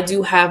I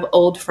do have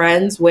old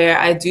friends where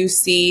I do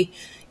see,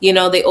 you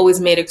know, they always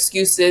made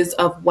excuses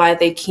of why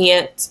they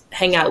can't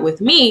hang out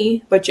with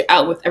me, but you're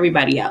out with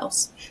everybody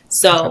else.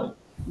 So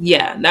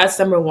yeah, that's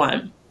number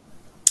 1.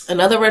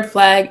 Another red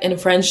flag in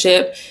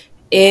friendship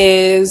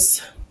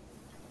is,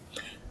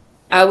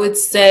 I would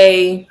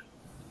say,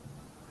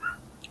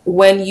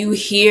 when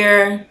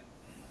your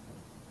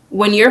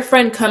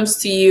friend comes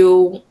to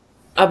you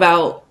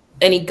about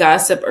any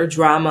gossip or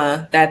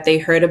drama that they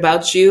heard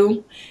about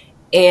you,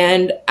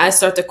 and I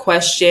start to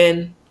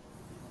question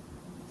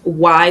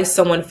why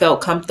someone felt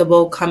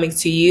comfortable coming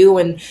to you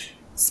and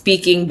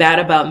speaking bad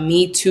about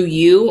me to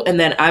you, and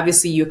then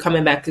obviously you're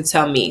coming back to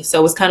tell me.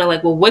 So it's kind of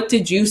like, well, what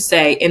did you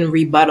say in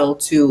rebuttal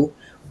to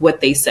what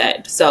they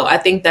said? So I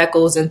think that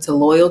goes into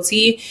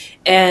loyalty,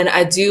 and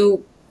I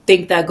do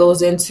think that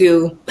goes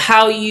into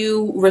how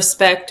you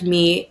respect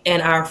me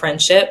and our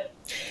friendship.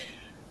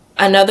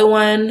 Another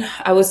one,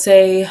 I would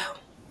say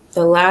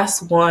the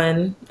last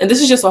one, and this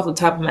is just off the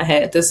top of my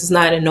head, this is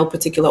not in no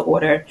particular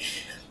order,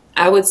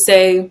 I would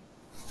say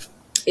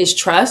is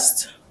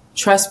trust.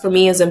 Trust for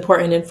me is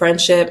important in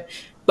friendship,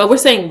 but we're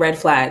saying red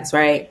flags,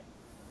 right?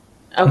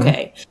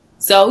 Okay. Mm-hmm.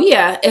 So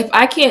yeah, if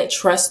I can't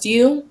trust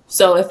you,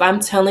 so if I'm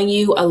telling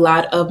you a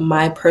lot of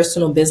my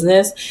personal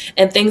business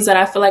and things that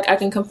I feel like I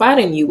can confide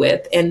in you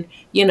with, and,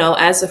 you know,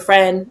 as a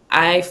friend,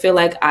 I feel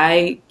like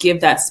I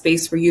give that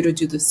space for you to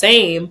do the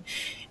same.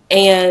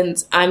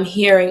 And I'm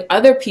hearing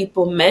other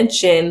people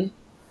mention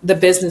the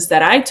business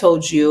that I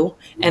told you,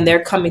 and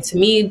they're coming to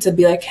me to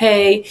be like,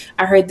 hey,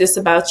 I heard this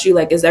about you.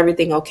 Like, is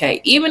everything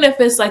okay? Even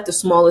if it's like the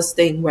smallest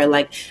thing where,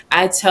 like,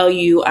 I tell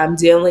you I'm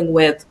dealing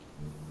with,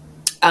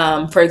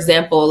 for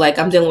example, like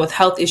I'm dealing with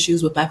health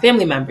issues with my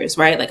family members,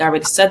 right? Like I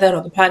already said that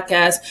on the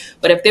podcast,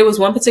 but if there was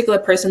one particular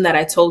person that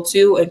I told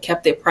to and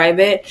kept it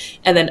private,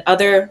 and then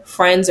other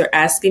friends are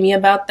asking me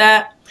about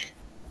that,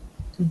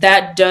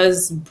 that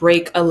does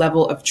break a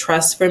level of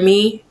trust for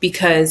me,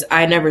 because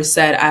I never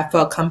said I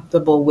felt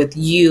comfortable with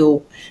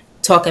you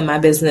talking my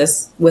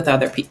business with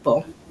other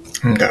people.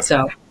 Okay.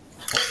 So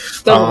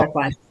those are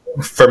my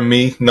 5. For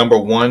me, number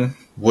 1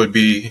 would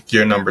be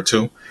your number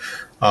 2.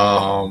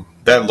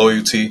 That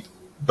loyalty.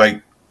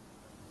 Like,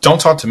 don't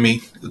talk to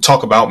me,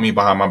 talk about me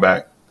behind my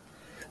back.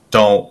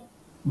 Don't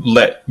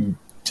let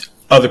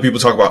other people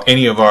talk about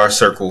any of our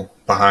circle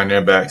behind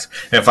their backs.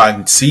 And if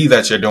I see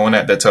that you're doing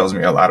that, that tells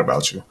me a lot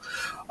about you.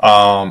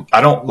 I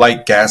don't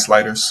like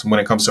gaslighters when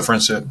it comes to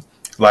friendship.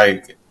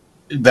 Like,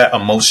 that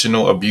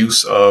emotional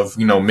abuse of,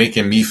 you know,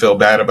 making me feel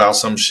bad about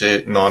some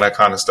shit and all that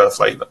kind of stuff.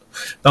 Like,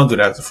 don't do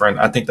that as a friend.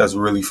 I think that's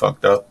really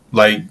fucked up.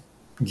 Like,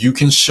 you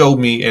can show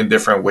me in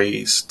different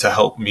ways to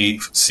help me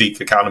seek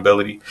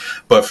accountability,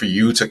 but for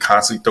you to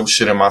constantly throw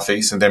shit in my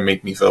face and then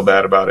make me feel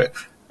bad about it,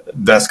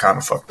 that's kind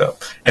of fucked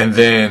up. And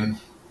then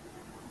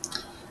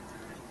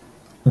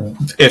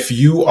if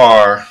you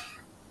are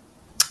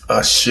a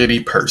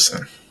shitty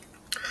person,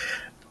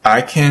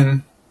 I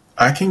can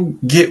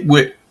get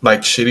with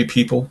like shitty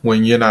people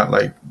when you're not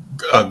like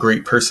a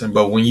great person,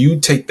 but when you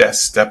take that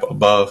step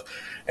above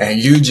and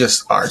you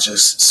just are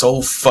just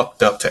so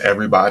fucked up to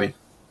everybody,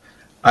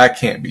 I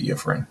can't be your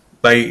friend.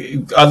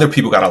 Like, other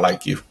people gotta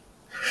like you.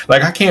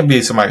 Like, I can't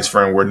be somebody's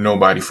friend where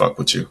nobody fuck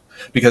with you,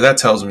 because that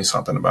tells me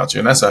something about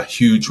you, and that's a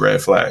huge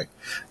red flag.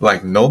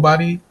 Like,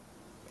 nobody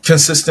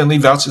consistently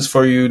vouches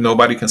for you.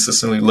 Nobody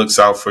consistently looks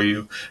out for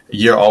you.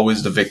 You're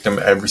always the victim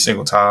every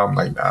single time.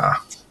 Like, nah.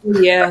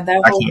 Yeah,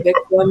 that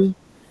whole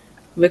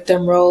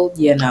victim role.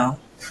 Yeah, no.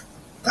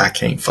 I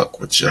can't fuck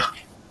with you.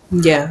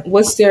 Yeah.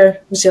 What's your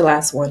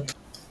last one?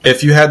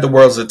 If you had the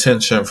world's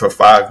attention for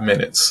 5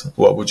 minutes,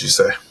 what would you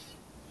say?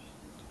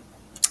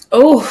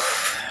 Oh,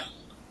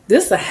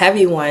 this is a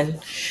heavy one.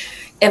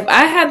 If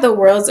I had the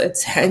world's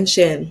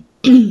attention,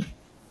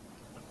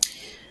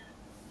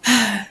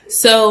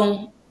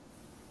 so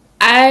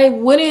I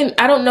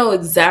don't know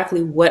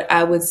exactly what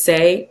I would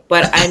say,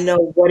 but I know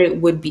what it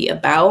would be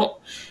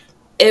about.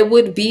 It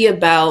would be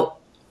about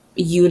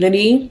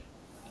unity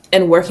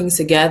and working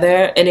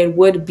together, and it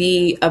would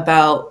be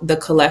about the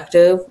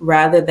collective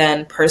rather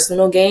than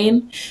personal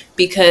gain,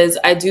 because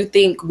I do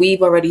think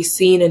we've already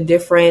seen in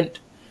different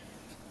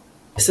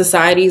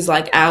societies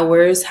like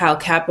ours how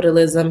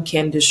capitalism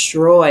can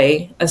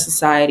destroy a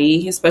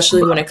society,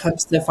 especially when it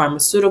comes to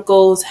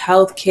pharmaceuticals,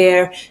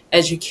 healthcare,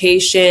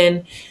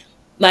 education.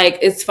 Like,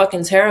 it's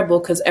fucking terrible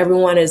because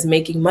everyone is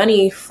making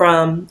money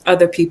from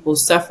other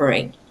people's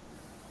suffering.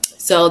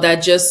 So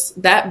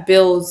that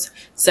builds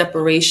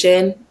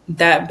separation,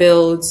 that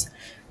builds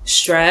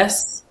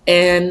stress,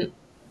 and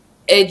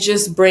it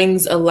just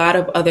brings a lot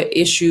of other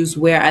issues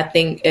where I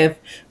think if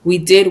we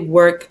did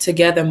work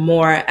together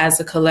more as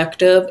a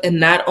collective, and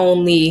not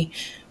only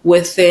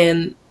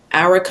within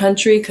our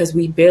country, because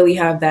we barely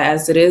have that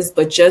as it is,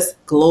 but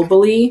just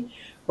globally,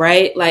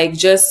 right? Like,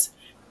 just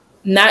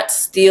not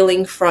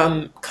stealing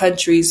from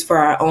countries for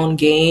our own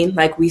gain,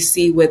 like we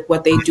see with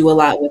what they do a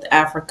lot with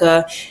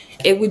Africa.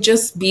 It would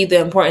just be the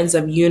importance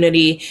of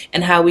unity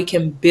and how we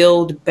can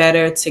build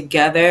better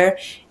together.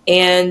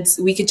 And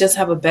we could just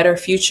have a better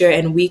future,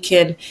 and we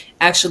can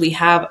actually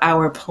have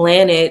our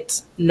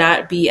planet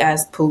not be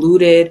as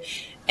polluted,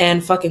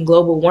 and fucking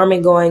global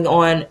warming going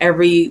on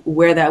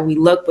everywhere that we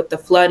look, with the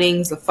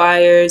floodings, the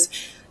fires,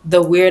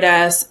 the weird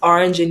ass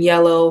orange and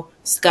yellow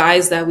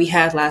skies that we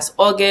had last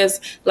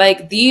August.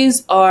 Like,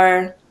 these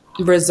are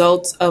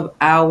results of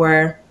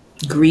our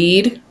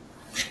greed.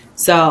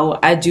 So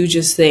I do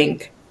just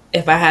think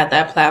if I had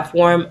that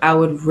platform, I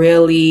would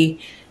really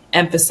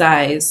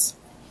emphasize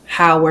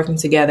how working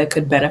together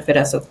could benefit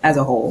us as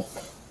a whole.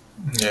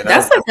 Yeah,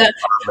 That's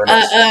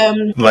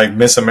like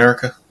Miss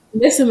America.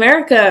 Miss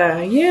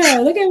America. Yeah,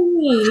 look at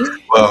me.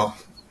 Well,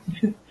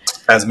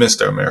 as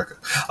Mr. America.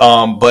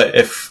 But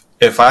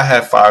if I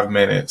had 5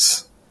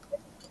 minutes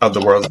of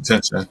the world's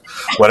attention,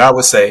 what I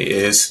would say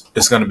is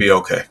it's going to be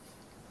okay.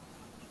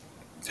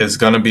 It's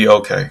going to be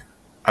okay.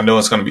 I know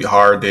it's going to be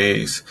hard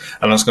days.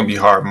 I know it's going to be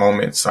hard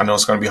moments. I know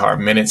it's going to be hard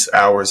minutes,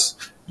 hours,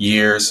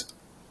 years.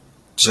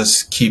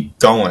 Just keep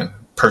going.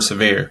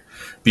 Persevere.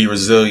 Be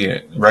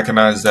resilient.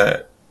 Recognize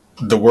that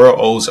the world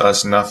owes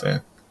us nothing.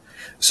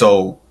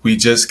 So we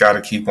just got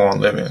to keep on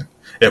living.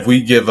 If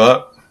we give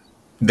up,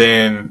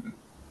 then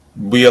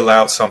we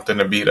allowed something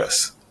to beat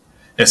us,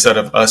 instead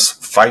of us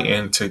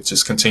fighting to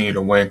just continue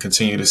to win,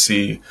 continue to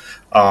see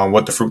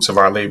what the fruits of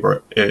our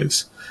labor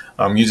is.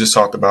 You just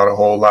talked about a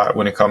whole lot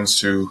when it comes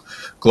to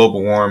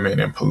global warming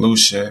and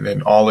pollution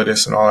and all of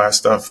this and all that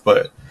stuff.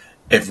 But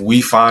if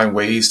we find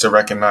ways to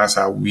recognize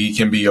how we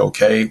can be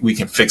okay, we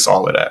can fix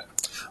all of that.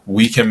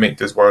 We can make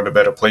this world a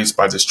better place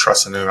by just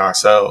trusting in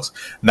ourselves,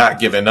 not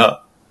giving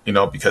up,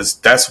 because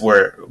that's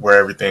where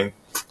everything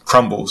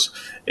crumbles,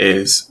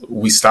 is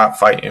we stop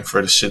fighting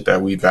for the shit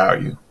that we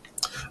value.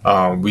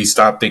 We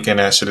stop thinking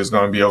that shit is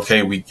going to be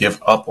okay. We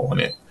give up on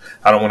it.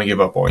 I don't want to give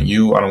up on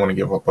you. I don't want to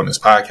give up on this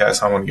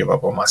podcast. I don't want to give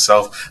up on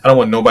myself. I don't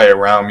want nobody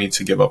around me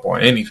to give up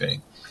on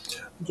anything.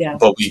 Yeah.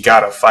 But we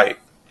got to fight.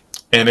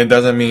 And it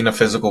doesn't mean a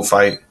physical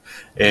fight.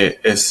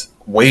 It's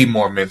way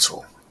more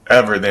mental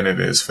ever than it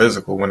is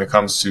physical when it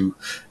comes to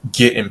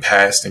getting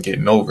past and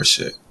getting over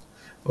shit.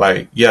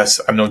 Like, yes,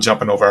 I know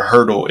jumping over a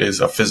hurdle is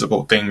a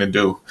physical thing to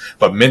do,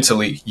 but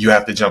mentally you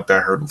have to jump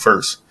that hurdle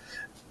first.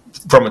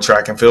 From a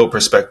track and field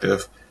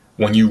perspective,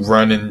 when you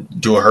run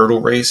and do a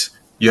hurdle race,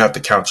 you have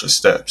to count your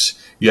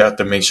steps. You have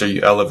to make sure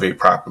you elevate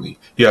properly.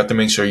 You have to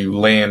make sure you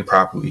land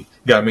properly.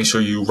 You got to make sure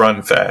you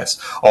run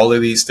fast. All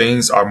of these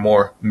things are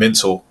more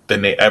mental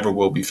than they ever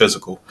will be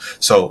physical.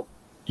 So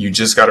you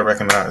just got to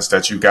recognize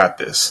that you got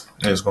this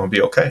and it's going to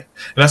be okay.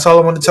 And that's all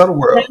I want to tell the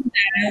world.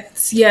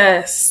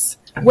 Yes.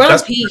 World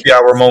that's peace.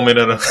 Our moment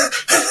of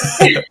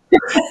the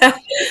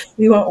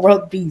We want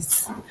world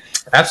peace.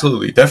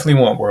 Absolutely.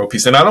 Definitely want world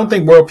peace. And I don't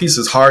think world peace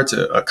is hard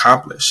to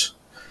accomplish.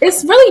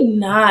 It's really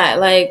not.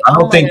 Like, I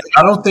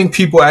don't think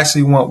people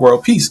actually want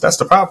world peace. That's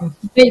the problem.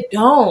 They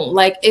don't.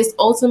 Like, it's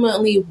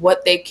ultimately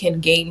what they can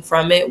gain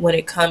from it when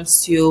it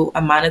comes to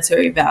a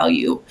monetary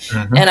value.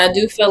 Mm-hmm. And I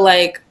do feel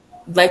like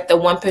the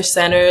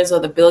 1%ers or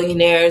the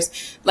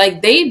billionaires,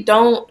 like, they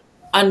don't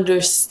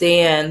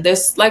understand.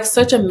 There's like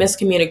such a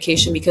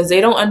miscommunication because they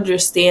don't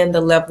understand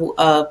the level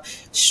of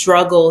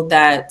struggle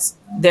that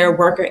their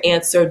worker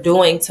ants are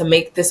doing to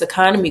make this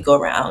economy go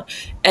round.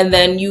 And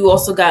then you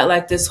also got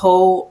like this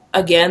whole,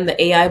 again, the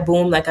AI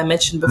boom, like I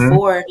mentioned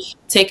before,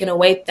 taking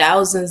away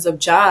thousands of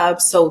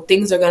jobs. So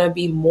things are going to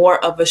be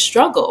more of a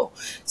struggle.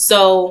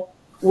 So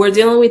we're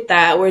dealing with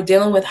that. We're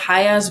dealing with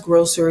high ass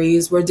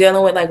groceries. We're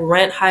dealing with like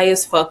rent high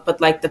as fuck,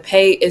 but like the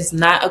pay is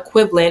not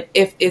equivalent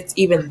if it's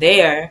even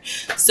there.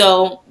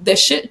 So the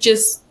shit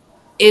just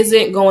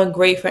isn't going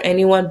great for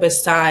anyone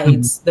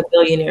besides the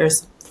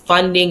billionaires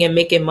funding and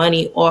making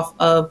money off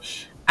of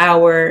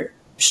our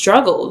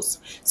struggles.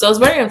 So it's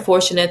very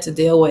unfortunate to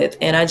deal with.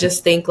 And I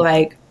just think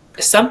like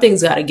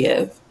something's got to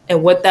give.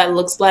 And what that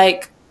looks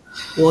like,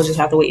 we'll just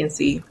have to wait and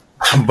see.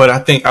 But I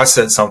think I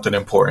said something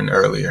important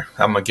earlier.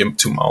 I'm gonna give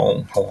to my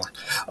own horn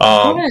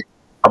um,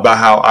 about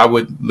how I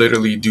would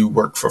literally do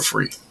work for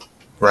free,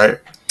 right?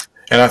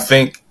 And I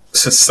think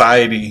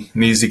society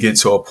needs to get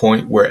to a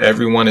point where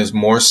everyone is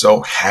more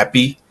so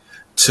happy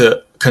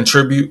to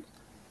contribute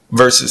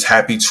versus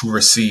happy to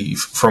receive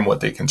from what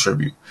they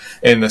contribute.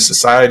 And the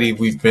society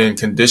we've been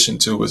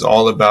conditioned to is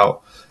all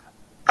about,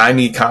 I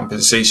need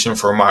compensation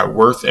for my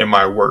worth and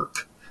my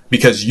work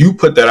because you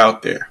put that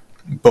out there.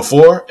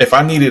 Before, if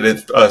I needed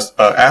a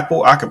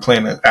apple, I could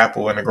plant an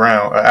apple in the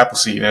ground, an apple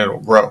seed, and it'll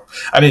grow.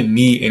 I didn't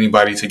need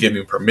anybody to give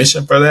me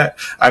permission for that.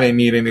 I didn't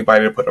need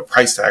anybody to put a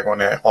price tag on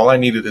that. All I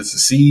needed is a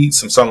seed,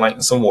 some sunlight,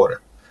 and some water.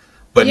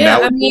 But Yeah,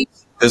 now I mean,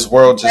 this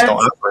world just don't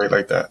operate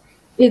like that.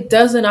 it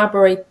doesn't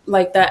operate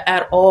like that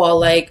at all.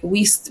 Like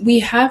we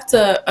have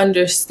to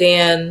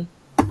understand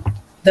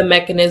the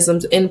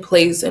mechanisms in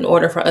place in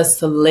order for us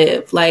to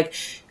live. Like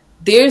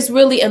there's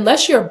really,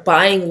 unless you're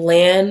buying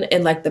land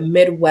in like the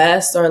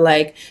Midwest or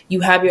like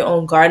you have your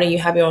own garden, you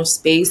have your own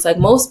space, like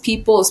most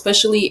people,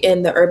 especially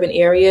in the urban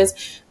areas,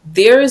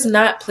 there's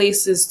not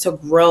places to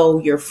grow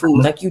your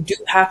food. Like you do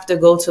have to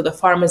go to the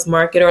farmer's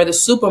market or the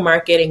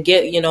supermarket and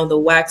get, the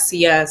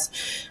waxy ass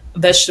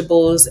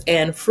vegetables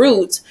and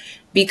fruits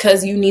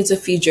because you need to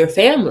feed your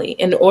family.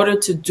 In order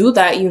to do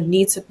that, you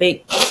need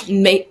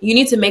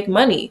to make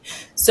money.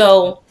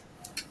 So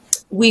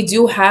we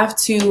do have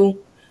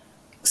to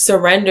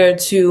surrender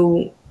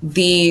to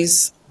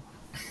these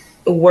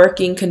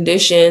working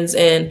conditions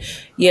and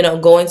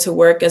going to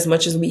work as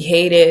much as we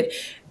hate it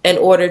in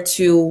order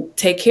to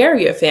take care of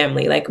your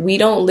family. Like we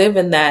don't live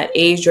in that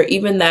age or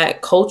even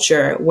that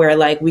culture where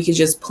like we could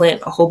just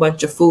plant a whole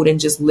bunch of food and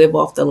just live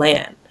off the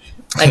land.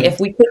 Like if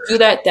we could do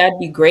that, that'd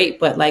be great,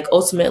 but like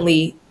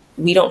ultimately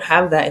we don't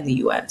have that in the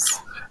US.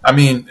 I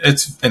mean,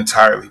 it's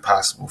entirely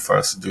possible for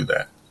us to do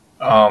that.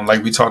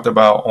 Like we talked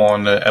about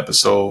on the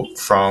episode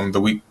from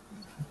the week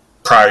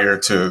prior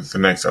to the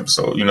next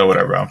episode,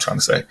 whatever I'm trying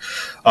to say.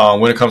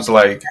 When it comes to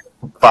like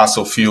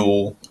fossil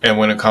fuel and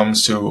when it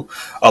comes to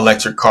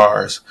electric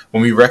cars,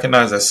 when we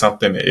recognize that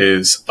something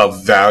is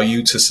of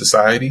value to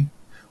society,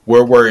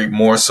 we're worried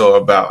more so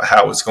about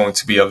how it's going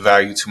to be of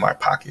value to my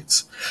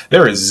pockets.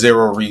 There is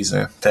zero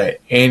reason that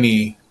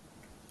any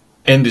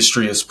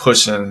industry is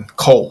pushing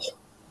coal.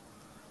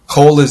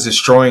 Coal is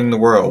destroying the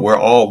world. We're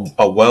all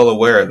well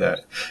aware of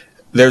that.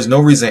 There's no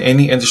reason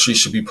any industry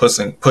should be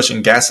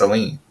pushing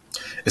gasoline.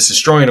 It's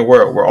destroying the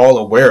world. We're all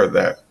aware of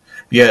that.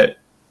 Yet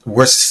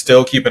we're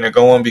still keeping it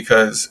going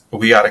because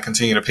we got to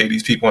continue to pay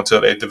these people until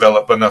they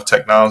develop enough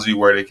technology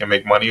where they can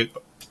make money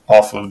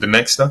off of the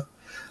next stuff.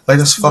 Like,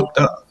 that's fucked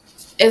up.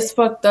 It's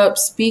fucked up.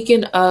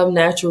 Speaking of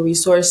natural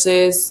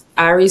resources,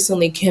 I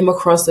recently came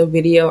across a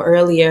video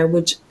earlier,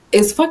 which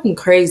is fucking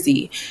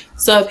crazy.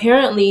 So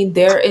apparently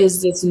there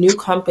is this new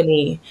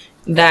company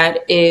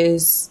that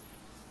is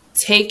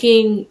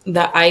taking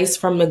the ice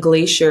from the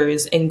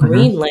glaciers in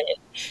Greenland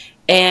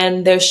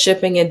and they're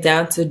shipping it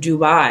down to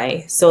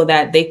Dubai so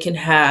that they can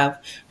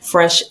have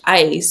fresh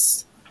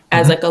ice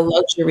as like a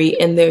luxury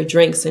in their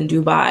drinks in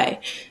Dubai.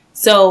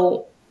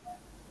 So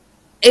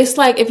it's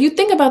like, if you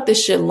think about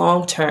this shit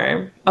long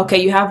term,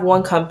 okay, you have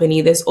one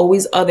company, there's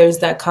always others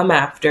that come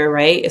after,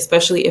 right?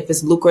 Especially if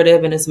it's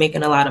lucrative and it's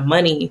making a lot of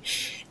money.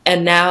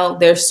 And now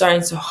they're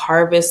starting to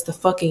harvest the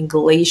fucking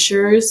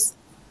glaciers.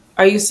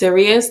 Are you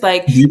serious?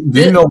 Like, do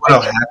you know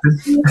what'll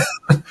happen?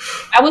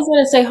 I was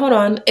going to say, hold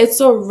on.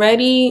 It's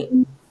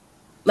already,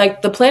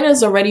 like, the planet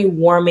is already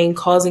warming,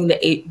 causing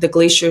the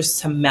glaciers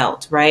to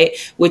melt, right?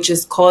 Which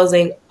is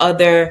causing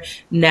other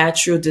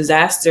natural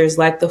disasters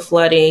like the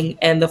flooding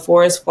and the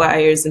forest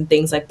fires and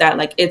things like that.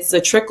 Like, it's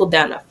a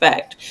trickle-down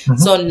effect.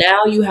 So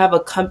now you have a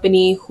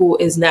company who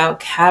is now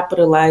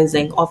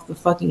capitalizing off the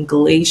fucking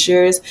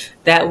glaciers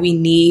that we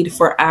need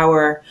for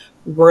our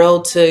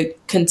world to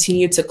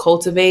continue to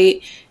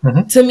cultivate.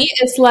 To me,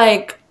 it's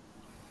like,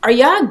 are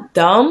y'all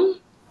dumb?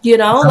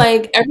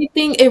 Like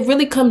everything, it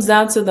really comes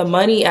down to the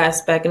money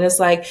aspect. And it's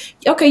like,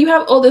 okay, you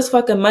have all this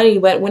fucking money,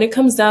 but when it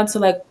comes down to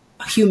like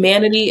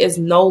humanity is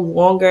no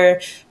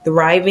longer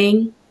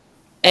thriving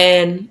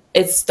and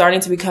it's starting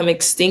to become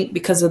extinct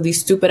because of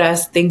these stupid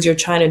ass things you're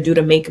trying to do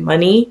to make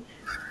money,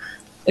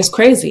 it's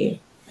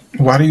crazy.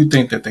 Why do you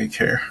think that they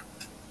care?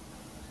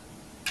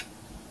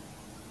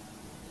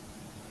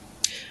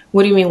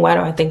 What do you mean, why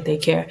do I think they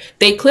care?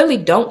 They clearly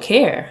don't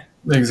care.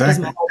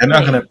 Exactly. They're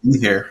not going to be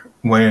here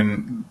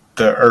when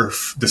the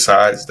earth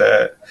decides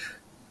that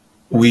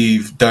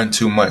we've done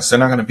too much. They're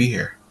not going to be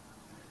here.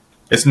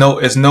 It's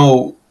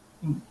no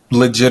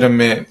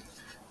legitimate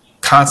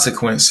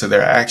consequence to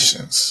their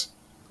actions.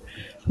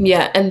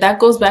 Yeah, and that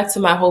goes back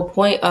to my whole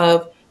point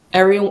of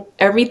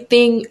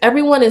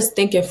everyone is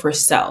thinking for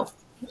self.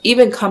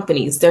 Even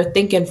companies, they're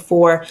thinking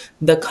for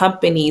the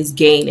company's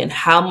gain and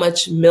how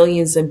much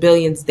millions and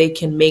billions they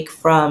can make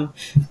from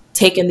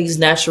taking these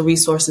natural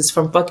resources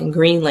from fucking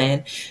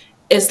Greenland.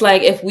 It's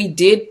like, if we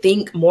did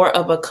think more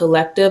of a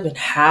collective and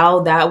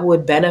how that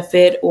would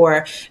benefit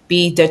or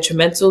be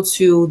detrimental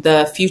to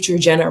the future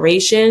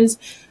generations,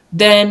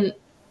 then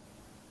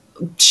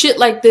shit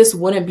like this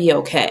wouldn't be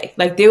okay.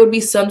 Like there would be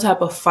some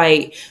type of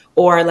fight,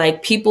 or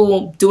like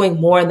people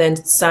doing more than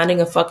signing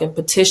a fucking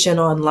petition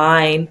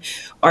online,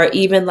 or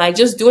even like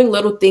just doing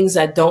little things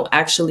that don't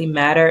actually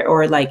matter,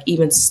 or like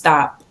even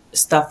stop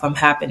stuff from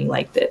happening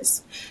like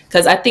this.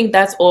 Because I think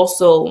that's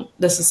also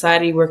the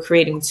society we're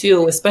creating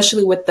too,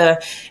 especially with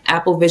the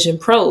Apple Vision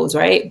Pros,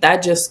 right?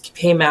 That just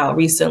came out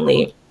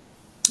recently,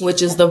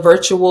 which is the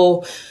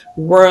virtual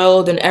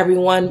world and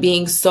everyone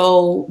being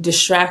so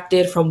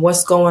distracted from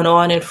what's going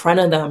on in front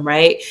of them,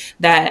 right?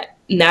 That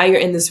now you're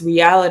in this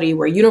reality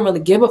where you don't really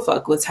give a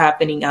fuck what's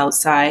happening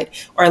outside,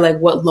 or like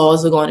what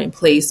laws are going in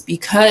place,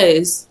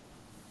 because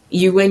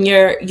you in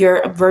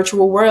your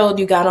virtual world,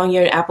 you got on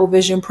your Apple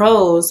Vision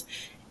Pros,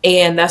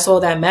 and that's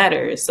all that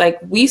matters. Like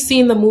we've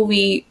seen the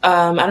movie,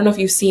 I don't know if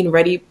you've seen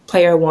Ready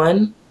Player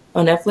One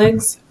on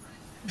Netflix.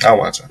 I'll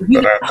watch it.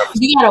 You,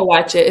 you gotta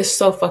watch it. It's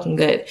so fucking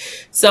good.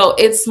 So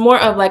it's more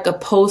of like a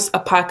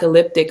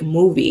post-apocalyptic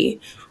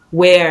movie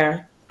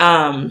where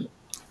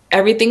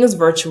everything is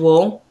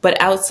virtual,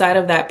 but outside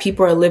of that,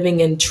 people are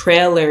living in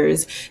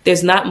trailers.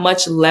 There's not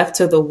much left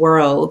to the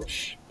world,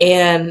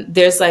 and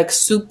there's like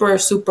super,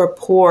 super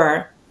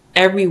poor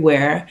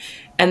everywhere.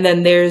 And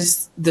then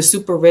there's the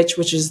super rich,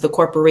 which is the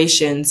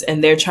corporations,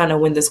 and they're trying to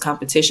win this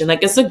competition.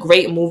 Like it's a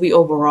great movie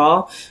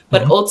overall,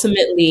 but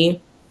ultimately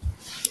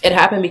it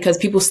happened because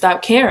people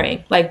stopped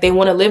caring. Like they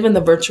want to live in the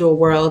virtual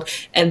world,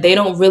 and they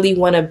don't really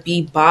want to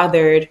be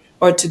bothered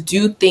or to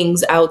do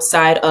things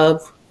outside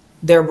of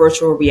their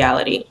virtual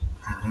reality.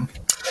 And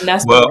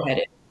that's where we're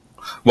headed.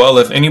 Well,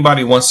 if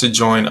anybody wants to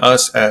join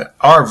us at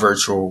our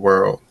virtual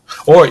world,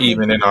 or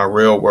even in our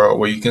real world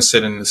where you can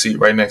sit in the seat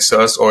right next to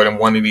us, or in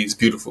one of these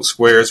beautiful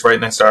squares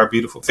right next to our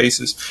beautiful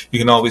faces, you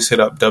can always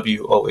hit up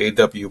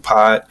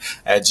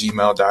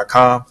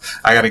WOAWpod@gmail.com.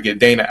 I got to get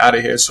Dana out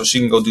of here so she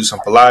can go do some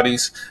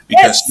Pilates,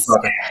 because she's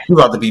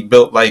about to be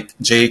built like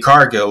Jay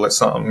Cargill or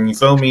something. You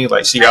feel me?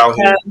 Like she out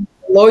here.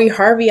 Lori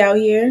Harvey out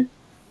here.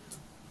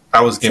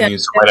 I was giving you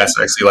somebody that's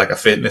actually like a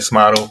fitness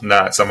model,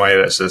 not somebody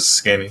that's just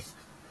skinny.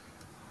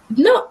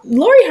 No,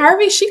 Lori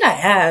Harvey, she got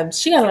abs.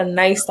 She got a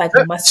nice like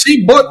muscle.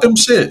 She bought them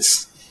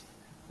shits.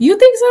 You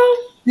think so?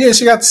 Yeah,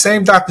 she got the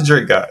same Dr.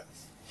 Dre got.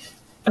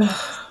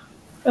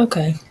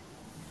 Okay.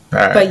 All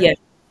right. But yeah.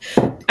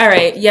 All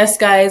right. Yes,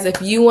 guys,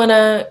 if you want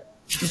to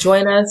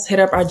join us, hit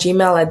up our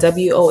Gmail at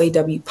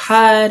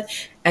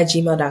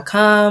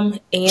WOAWpod@gmail.com.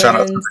 And shout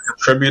out to the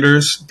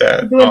contributors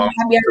that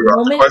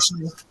the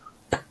questions.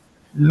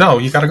 No,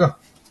 you gotta go.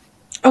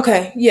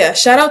 Okay, yeah.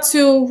 Shout out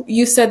to,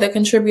 you said the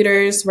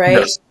contributors,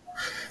 right?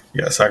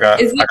 Yes, I got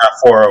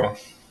 4 of them.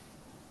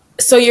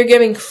 So you're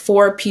giving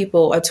 4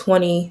 people a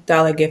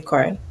 $20 gift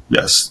card.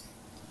 Yes.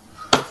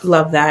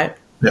 Love that.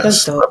 Yes.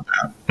 That's dope. Love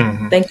that.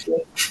 Mm-hmm. Thank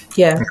you.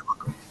 Yeah.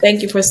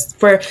 Thank you for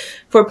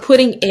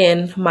putting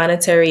in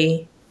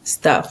monetary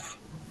stuff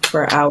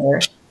for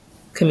our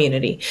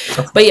community.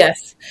 Okay. But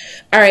yes.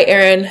 All right,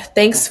 Aaron.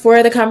 Thanks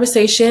for the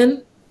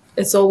conversation.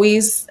 It's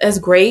always as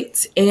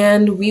great,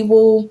 and we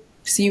will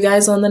see you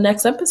guys on the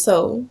next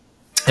episode.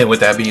 And with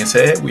that being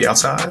said, we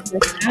outside.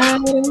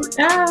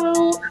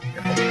 Out.